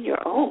on your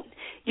own.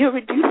 You're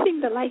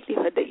reducing the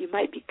likelihood that you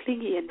might be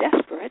clingy and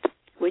desperate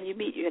when you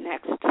meet your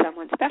next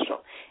someone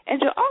special.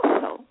 And you're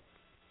also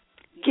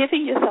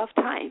giving yourself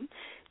time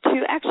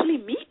to actually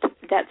meet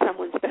that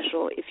someone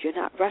special if you're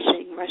not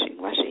rushing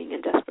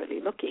and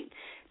desperately looking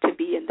to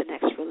be in the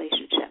next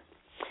relationship.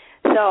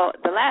 So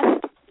the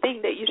last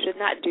thing that you should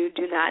not do,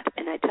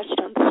 and I touched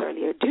on this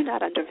earlier, do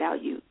not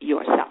undervalue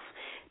yourself.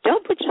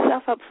 Don't put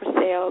yourself up for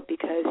sale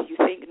because you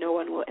think no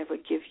one will ever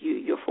give you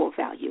your full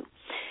value.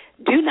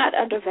 Do not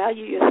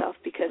undervalue yourself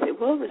because it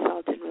will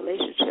result in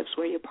relationships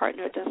where your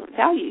partner doesn't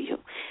value you,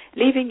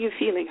 leaving you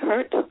feeling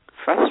hurt,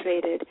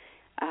 frustrated,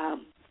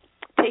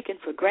 taken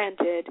for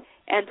granted,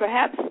 and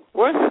perhaps,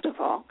 worst of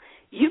all,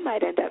 you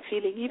might end up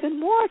feeling even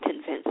more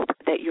convinced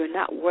that you're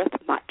not worth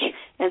much,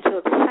 and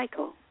so the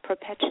cycle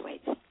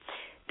perpetuates.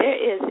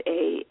 There is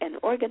an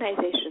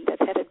organization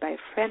that's headed by a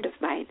friend of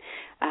mine.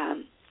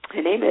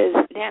 Her name is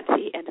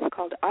Nancy, and it's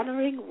called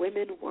Honoring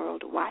Women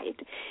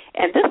Worldwide.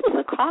 And this was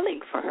a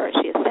calling for her.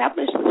 She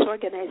established this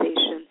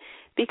organization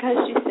because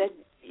she said,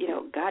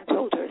 God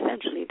told her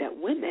essentially that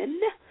women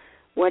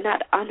were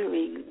not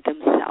honoring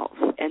themselves.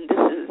 And this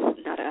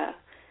is not a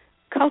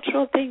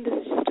cultural thing. This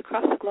is just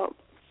across the globe.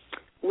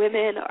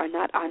 Women are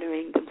not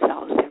honoring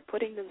themselves. They're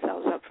putting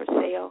themselves up for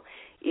sale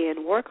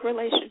in work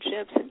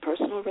relationships, in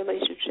personal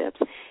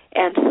relationships.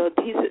 And so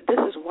this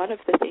is one of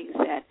the things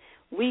that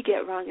we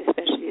get wrong,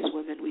 especially as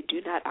women. We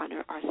do not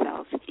honor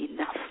ourselves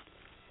enough.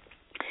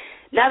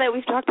 Now that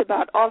we've talked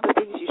about all the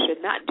things you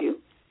should not do,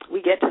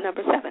 we get to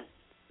number 7,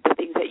 the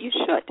things that you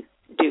should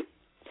do.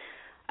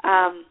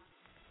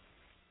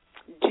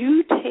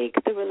 Do take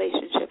the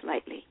relationship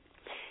lightly.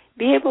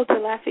 Be able to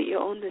laugh at your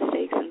own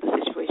mistakes and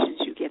the situations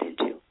you get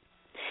into.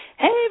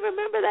 Hey,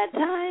 remember that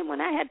time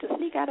when I had to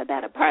sneak out of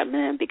that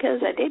apartment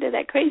because I dated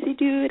that crazy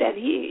dude and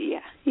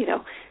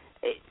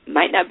it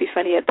might not be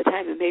funny at the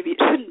time and maybe it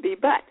shouldn't be,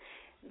 but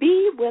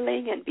be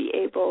willing and be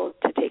able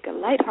to take a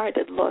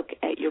lighthearted look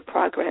at your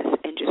progress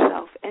and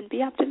yourself and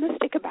be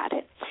optimistic about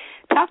it.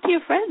 Talk to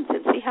your friends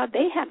and see how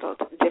they handled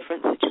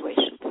different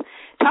situations.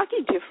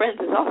 Talking to your friends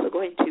is also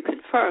going to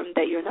confirm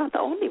that you're not the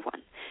only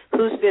one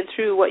who's been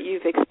through what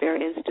you've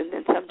experienced, and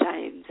then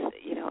sometimes,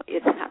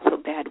 it's not so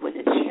bad when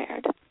it's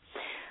shared.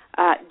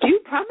 Do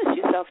promise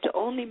yourself to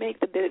only make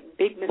the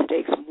big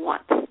mistakes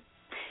once,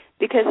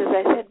 because as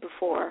I said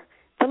before,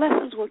 the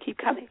lessons will keep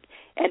coming,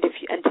 and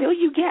until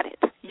you get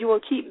it, you will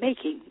keep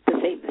making the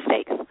same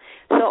mistakes.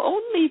 So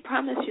only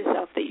promise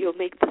yourself that you'll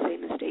make the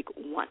same mistake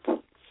once.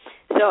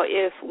 So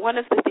if one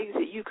of the things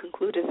that you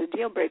conclude as a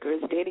deal breaker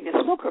is dating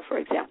a smoker, for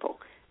example,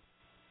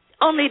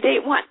 only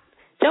date one.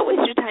 Don't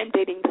waste your time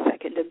dating the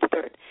second and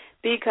third,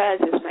 because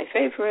as my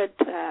favorite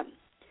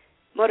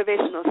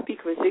motivational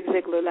speaker Zig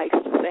Ziglar likes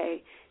to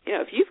say,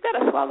 if you've got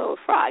to swallow a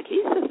frog,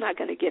 he's just not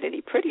going to get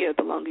any prettier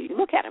the longer you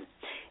look at him.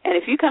 And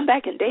if you come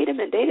back and date him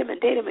and date him and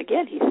date him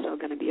again, he's still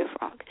going to be a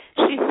frog.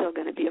 She's still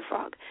going to be a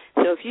frog.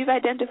 So if you've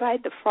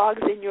identified the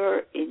frogs in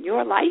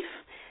your life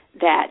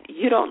that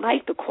you don't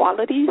like, the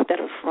qualities that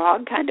are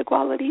frog kind of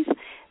qualities,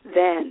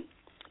 then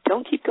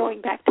don't keep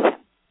going back to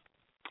them.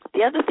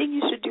 The other thing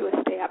you should do is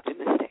stay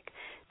optimistic.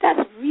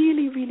 That's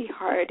really, really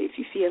hard if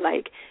you feel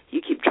like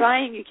you keep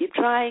trying,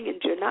 and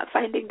you're not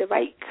finding the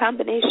right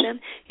combination,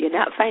 you're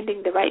not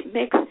finding the right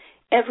mix.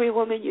 Every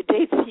woman you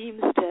date seems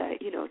to,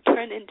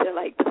 turn into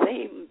like the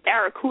same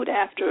barracuda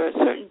after a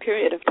certain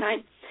period of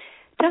time.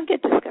 Don't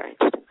get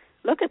discouraged.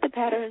 Look at the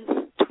patterns,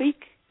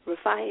 tweak,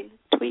 refine.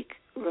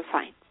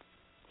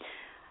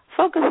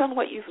 Focus on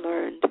what you've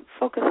learned.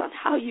 Focus on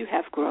how you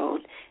have grown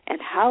and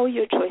how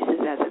your choices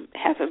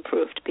have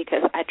improved,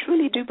 because I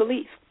truly do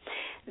believe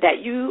that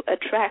you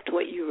attract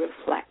what you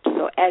reflect.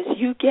 So as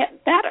you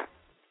get better,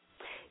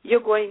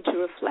 you're going to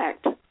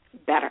reflect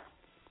better.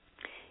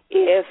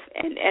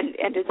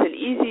 And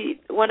it's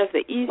one of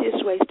the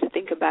easiest ways to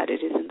think about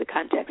it is in the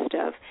context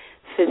of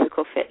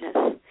physical fitness.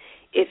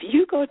 If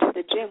you go to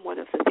the gym, one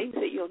of the things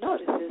that you'll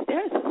notice is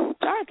there's a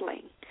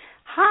startling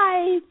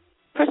high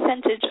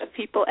percentage of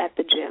people at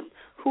the gym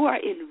who are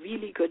in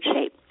really good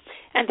shape.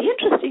 And the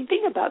interesting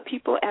thing about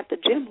people at the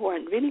gym who are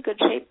in really good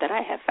shape that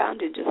I have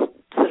found in just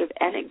sort of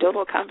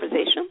anecdotal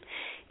conversation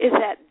is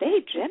that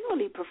they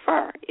generally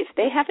prefer, if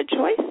they have a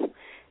choice,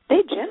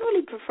 they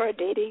generally prefer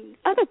dating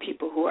other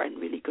people who are in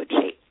really good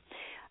shape,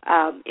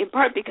 in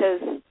part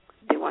because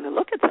they want to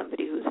look at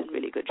somebody who's in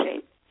really good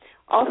shape.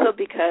 Also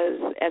because,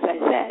 as I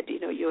said,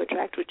 you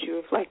attract what you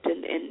reflect,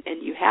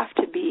 and you have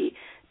to be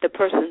the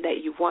person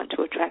that you want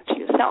to attract to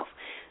yourself.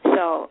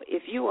 So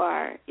if you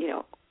are,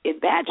 in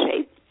bad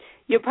shape,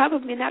 you're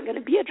probably not going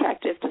to be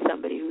attractive to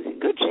somebody who's in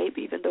good shape,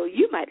 even though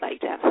you might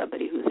like to have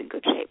somebody who's in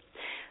good shape.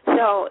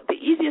 So the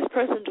easiest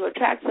person to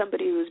attract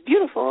somebody who's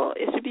beautiful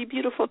is to be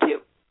beautiful too.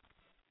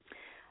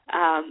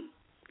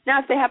 Now,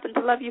 if they happen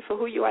to love you for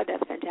who you are,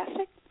 that's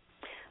fantastic.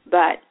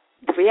 But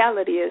the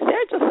reality is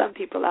there are just some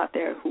people out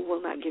there who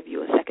will not give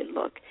you a second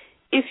look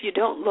if you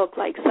don't look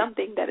like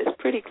something that is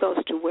pretty close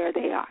to where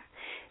they are.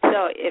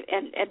 So,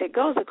 and it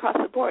goes across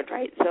the board,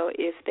 right? So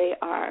if they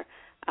are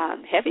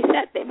heavy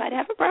set, they might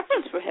have a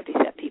preference for heavy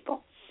set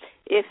people.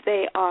 If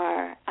they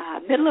are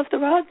middle of the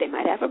road, they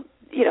might have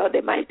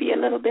they might be a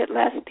little bit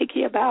less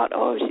picky about,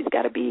 she's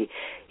got to be,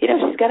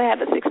 she's got to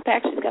have a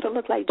six-pack, she's got to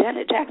look like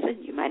Janet Jackson.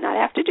 You might not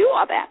have to do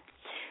all that.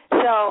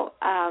 So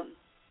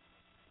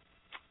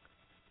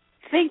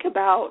think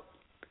about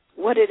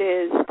what it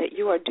is that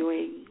you are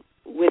doing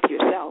with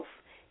yourself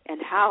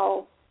and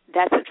how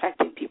that's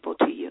attracting people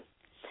to you.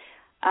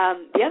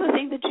 The other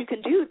thing that you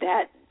can do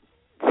that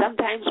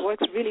sometimes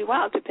works really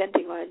well,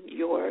 depending on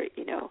your,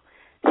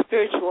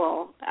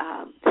 spiritual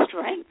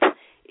strength,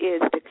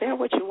 is declare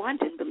what you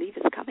want and believe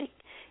is coming.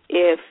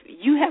 If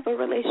you have a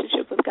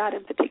relationship with God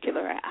in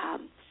particular,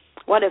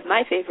 one of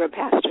my favorite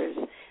pastors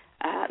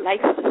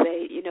likes to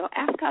say,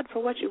 ask God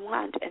for what you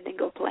want and then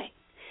go play.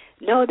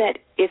 Know that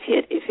if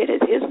it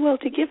is His will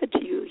to give it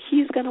to you,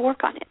 He's going to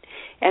work on it.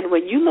 And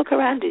when you look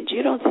around and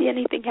you don't see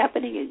anything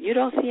happening and you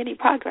don't see any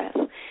progress,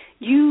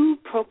 you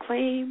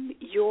proclaim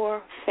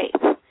your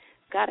faith.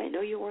 God, I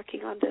know you're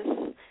working on this.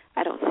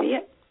 I don't see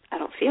it. I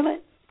don't feel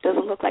it.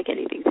 Doesn't look like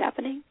anything's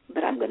happening,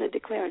 but I'm going to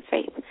declare in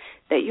faith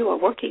that you are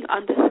working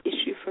on this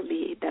issue for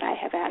me that I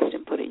have asked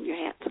and put in your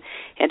hands.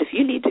 And if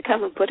you need to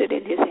come and put it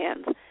in His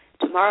hands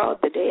tomorrow,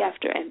 the day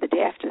after, and the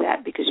day after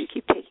that, because you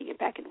keep taking it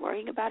back and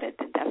worrying about it,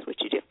 then that's what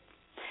you do.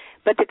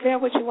 But declare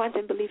what you want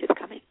and believe it's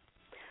coming.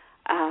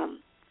 I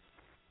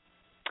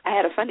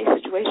had a funny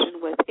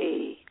situation with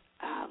a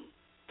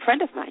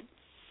friend of mine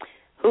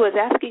who was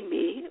asking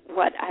me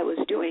what I was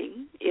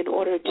doing in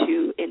order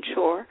to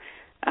ensure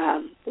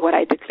what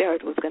I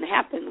declared was going to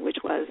happen, which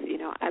was,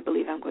 I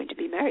believe I'm going to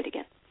be married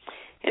again.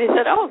 And he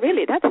said, "Oh,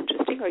 really? That's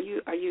interesting. Are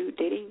you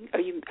dating? Are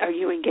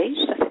you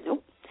engaged?" I said,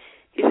 "Nope."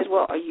 He said,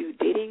 "Well, are you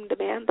dating the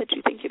man that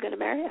you think you're going to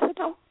marry?" I said,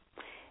 "No."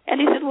 And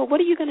he said, "Well, what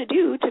are you going to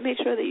do to make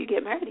sure that you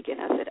get married again?"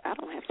 I said, "I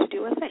don't have to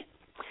do a thing.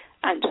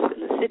 I'm just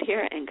going to sit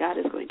here, and God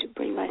is going to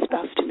bring my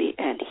spouse to me."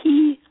 And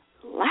he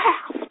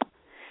laughed.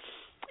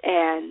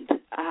 And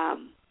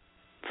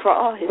for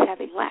all his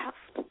having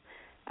laughed,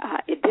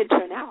 it did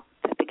turn out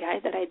that the guy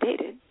that I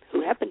dated,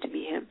 who happened to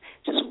be him,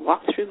 just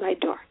walked through my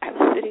door. I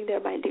was sitting there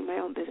minding my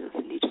own business,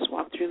 and he just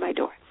walked through my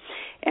door.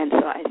 And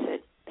so I said,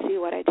 "See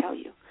what I tell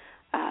you."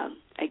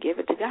 I gave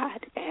it to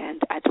God,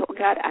 and I told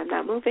God, I'm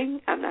not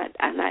moving. I'm not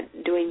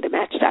doing the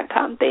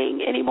Match.com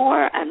thing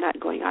anymore. I'm not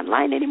going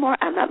online anymore.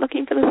 I'm not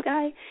looking for this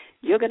guy.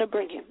 You're going to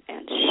bring him.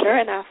 And sure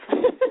enough,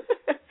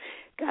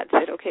 God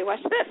said, "Okay,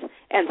 watch this."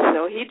 And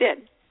so He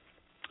did.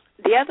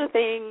 The other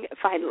thing,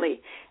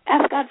 finally,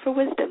 ask God for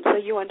wisdom so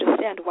you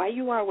understand why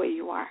you are where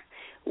you are,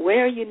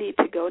 where you need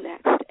to go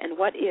next, and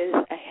what is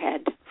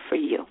ahead for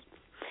you.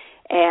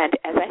 And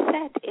as I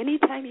said,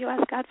 anytime you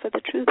ask God for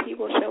the truth, He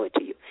will show it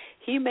to you.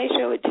 He may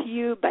show it to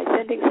you by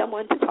sending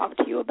someone to talk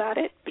to you about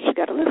it, but you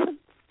got to listen.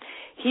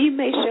 He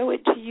may show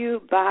it to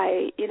you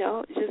by,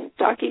 just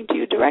talking to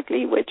you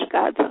directly, which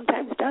God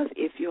sometimes does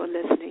if you're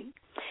listening.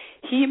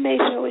 He may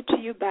show it to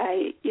you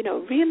by,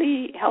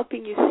 really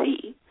helping you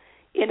see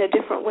in a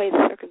different way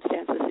the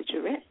circumstances that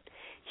you're in.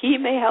 He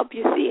may help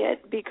you see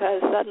it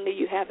because suddenly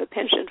you have a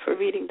penchant for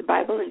reading the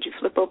Bible and you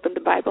flip open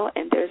the Bible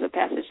and there's a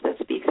passage that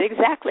speaks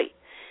exactly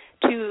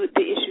to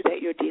the issue that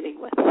you're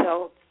dealing with.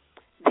 So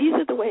these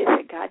are the ways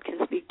that God can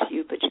speak to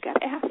you, but you got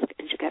to ask,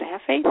 and you got to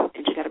have faith,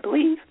 and you got to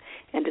believe.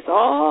 And it's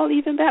all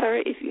even better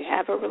if you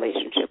have a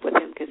relationship with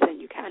Him, because then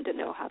you kind of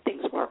know how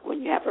things work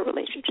when you have a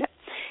relationship.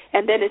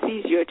 And then it's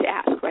easier to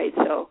ask, right?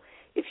 So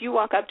if you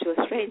walk up to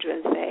a stranger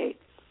and say,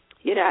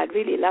 I'd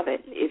really love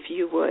it if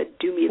you would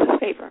do me this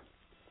favor,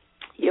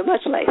 you're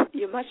much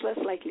less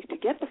likely to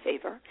get the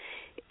favor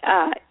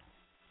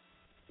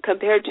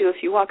compared to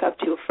if you walk up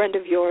to a friend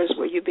of yours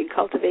where you've been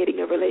cultivating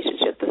a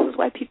relationship. This is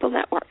why people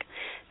network,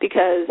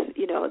 because,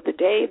 the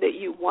day that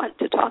you want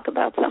to talk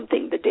about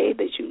something, the day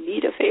that you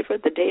need a favor,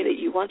 the day that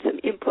you want some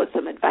input,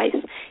 some advice,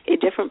 a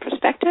different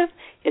perspective,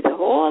 it's a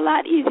whole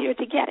lot easier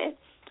to get it,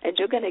 and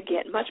you're going to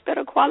get much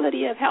better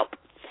quality of help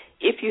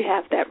if you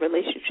have that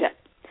relationship.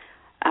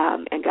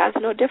 And God's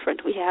no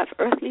different. We have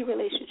earthly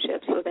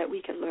relationships so that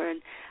we can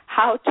learn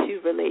how to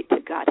relate to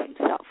God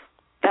Himself.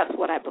 That's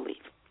what I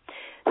believe.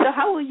 So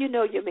how will you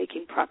know you're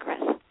making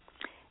progress?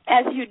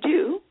 As you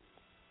do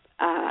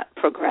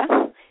progress,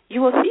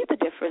 you will see the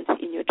difference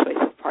in your choice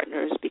of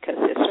partners, because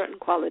there are certain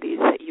qualities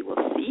that you will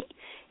see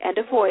and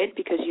avoid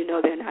because you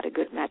know they're not a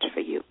good match for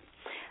you.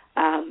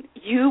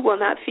 You will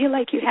not feel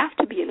like you have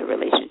to be in a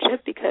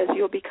relationship because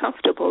you'll be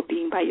comfortable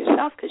being by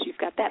yourself because you've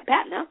got that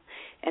BATNA,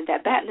 and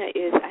that BATNA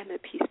is I'm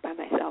at peace by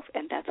myself,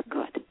 and that's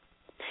good.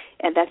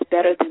 And that's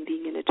better than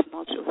being in a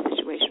tumultuous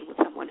situation with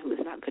someone who is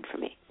not good for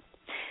me.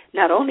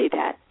 Not only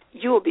that,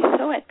 you will be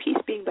so at peace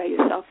being by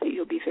yourself that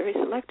you'll be very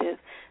selective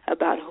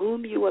about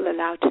whom you will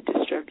allow to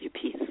disturb your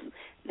peace.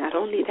 Not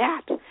only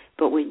that,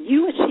 but when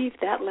you achieve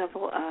that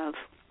level of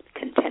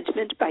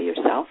contentment by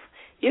yourself,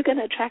 you're going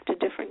to attract a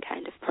different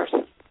kind of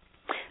person.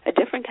 A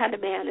different kind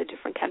of man, a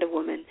different kind of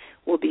woman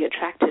will be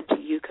attracted to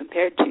you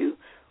compared to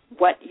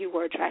what you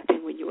were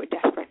attracting when you were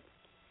desperate.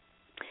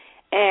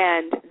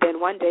 And then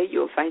one day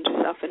you'll find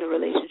yourself in a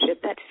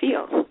relationship that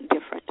feels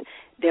different.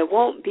 There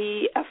won't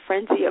be a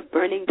frenzy of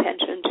burning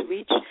tension to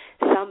reach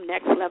some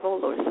next level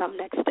or some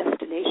next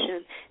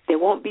destination. There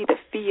won't be the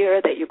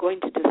fear that you're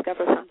going to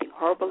discover something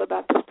horrible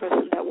about this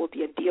person that will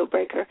be a deal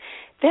breaker.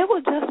 There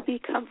will just be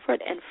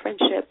comfort and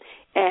friendship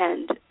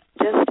and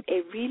just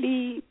a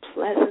really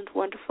pleasant,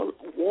 wonderful,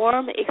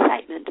 warm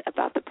excitement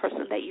about the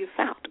person that you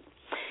found.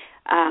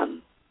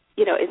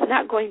 It's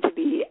not going to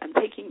be,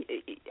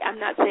 I'm I'm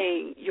not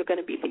saying you're going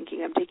to be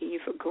thinking I'm taking you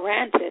for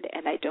granted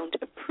and I don't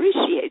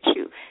appreciate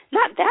you.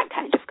 Not that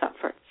kind of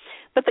comfort,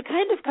 but the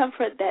kind of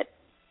comfort that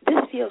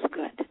this feels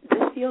good,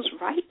 this feels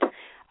right.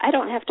 I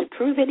don't have to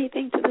prove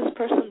anything to this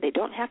person. They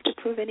don't have to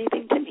prove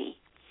anything to me.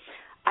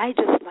 I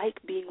just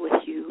like being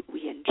with you.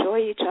 We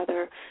enjoy each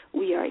other.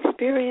 We are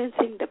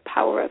experiencing the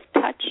power of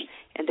touch.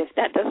 And if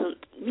that doesn't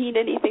mean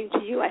anything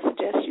to you, I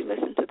suggest you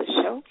listen to the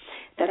show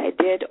that I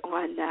did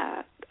on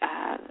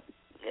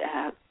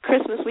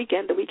Christmas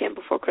weekend, the weekend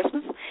before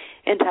Christmas,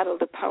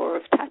 entitled The Power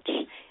of Touch.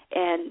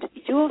 And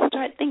you'll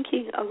start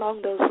thinking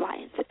along those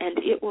lines, and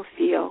it will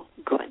feel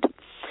good.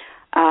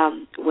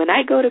 When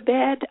I go to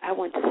bed, I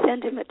want to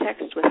send him a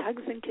text with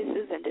hugs and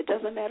kisses, and it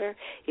doesn't matter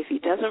if he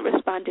doesn't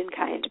respond in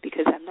kind,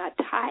 because I'm not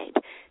tied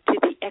to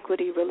the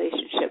equity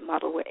relationship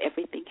model where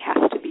everything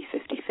has to be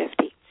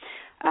 50-50.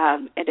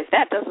 And if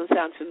that doesn't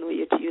sound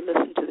familiar to you,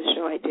 listen to the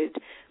show I did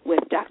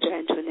with Dr.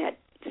 Antoinette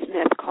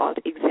Smith called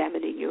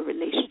Examining Your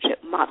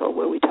Relationship Model,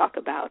 where we talk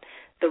about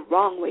the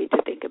wrong way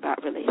to think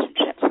about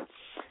relationships.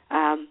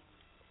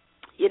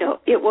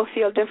 It will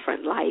feel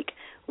different. Like,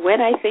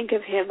 when I think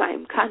of him,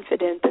 I'm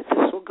confident that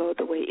this will go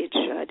the way it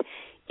should.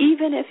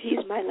 Even if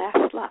he's my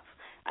last love,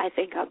 I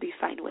think I'll be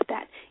fine with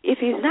that. If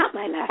he's not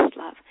my last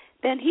love,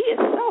 then he is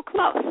so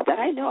close that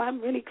I know I'm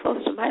really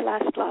close to my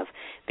last love.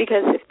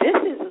 Because if this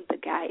isn't the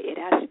guy, it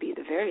has to be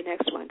the very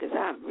next one, because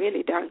I'm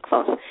really darn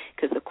close.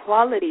 Because the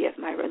quality of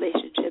my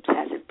relationships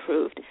has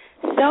improved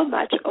so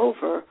much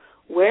over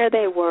where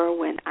they were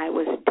when I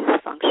was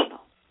dysfunctional.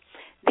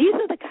 These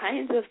are the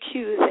kinds of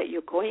cues that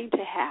you're going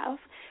to have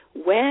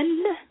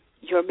when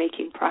you're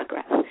making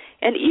progress.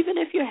 And even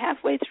if you're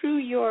halfway through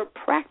your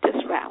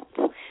practice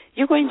rounds,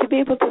 you're going to be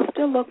able to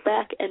still look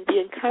back and be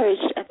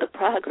encouraged at the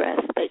progress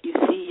that you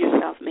see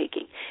yourself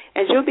making.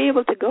 And you'll be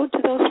able to go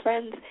to those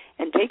friends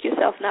and take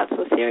yourself not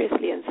so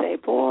seriously and say,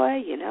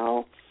 boy,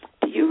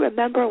 do you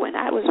remember when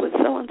I was with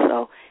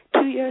so-and-so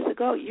 2 years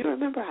ago? You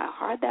remember how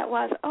hard that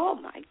was? Oh,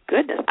 my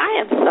goodness.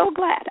 I am so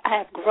glad I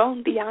have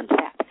grown beyond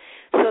that.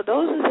 So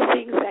those are the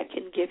things that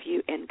can give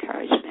you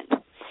encouragement.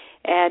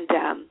 And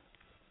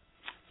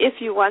if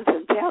you want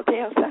some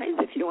telltale signs,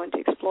 if you want to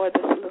explore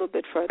this a little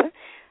bit further,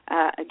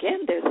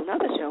 again, there's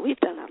another show. We've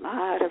done a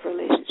lot of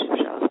relationship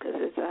shows because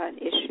it's an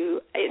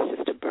issue. It's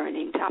just a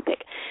burning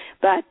topic.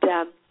 But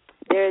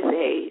there's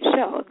a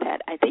show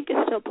that I think is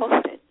still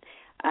posted.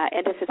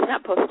 And if it's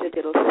not posted,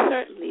 it'll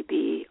certainly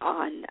be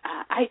on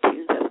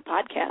iTunes as a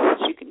podcast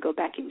that you can go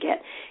back and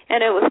get.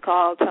 And it was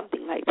called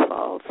something like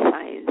 12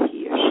 Signs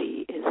He or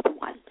She is the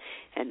One.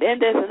 And then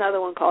there's another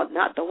one called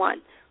Not the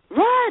One.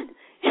 Run!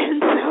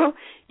 And so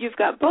you've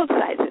got both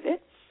sides of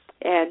it.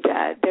 And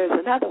there's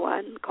another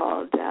one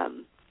called,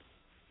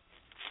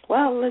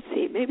 let's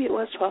see, maybe it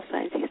was 12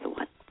 Signs He's the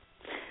One.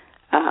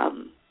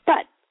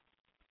 But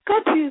go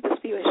to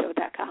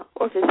thespiweshow.com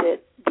or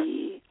visit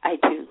the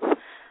iTunes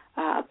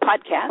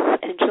podcast,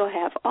 and you'll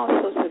have all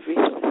sorts of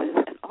resources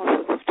and all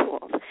sorts of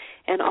tools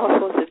and all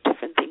sorts of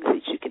different things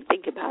that you can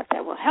think about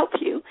that will help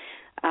you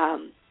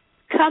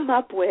come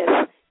up with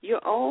your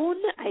own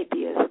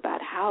ideas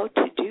about how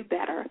to do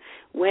better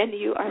when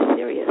you are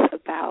serious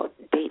about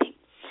dating.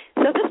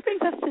 So this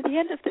brings us to the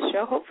end of the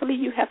show. Hopefully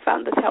you have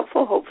found this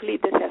helpful. Hopefully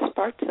this has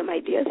sparked some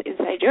ideas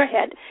inside your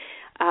head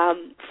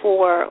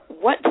for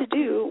what to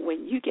do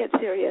when you get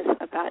serious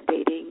about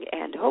dating,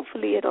 and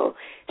hopefully it'll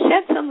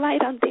shed some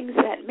light on things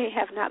that may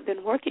have not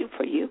been working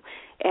for you,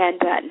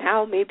 and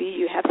now maybe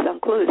you have some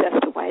clues as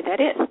to why that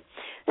is.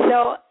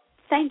 So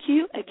thank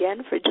you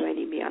again for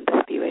joining me on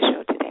the Spiwe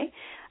Show today.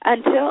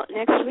 Until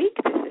next week,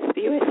 this is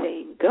Spiwe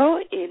saying go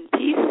in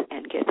peace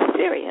and get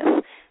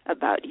serious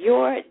about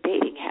your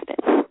dating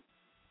habits.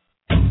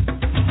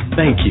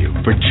 Thank you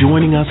for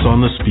joining us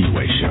on The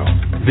Spiwe Show.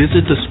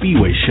 Visit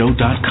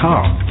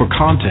thespiweshow.com for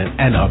content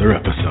and other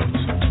episodes.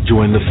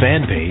 Join the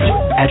fan page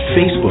at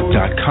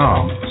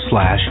facebook.com/The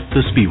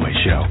Spiwe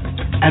Show.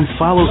 And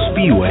follow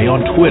Spiwe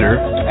on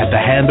Twitter at the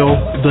handle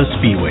The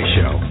Spiwe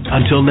Show.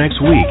 Until next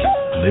week,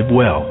 live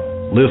well,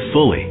 live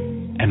fully,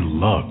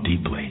 and love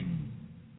deeply.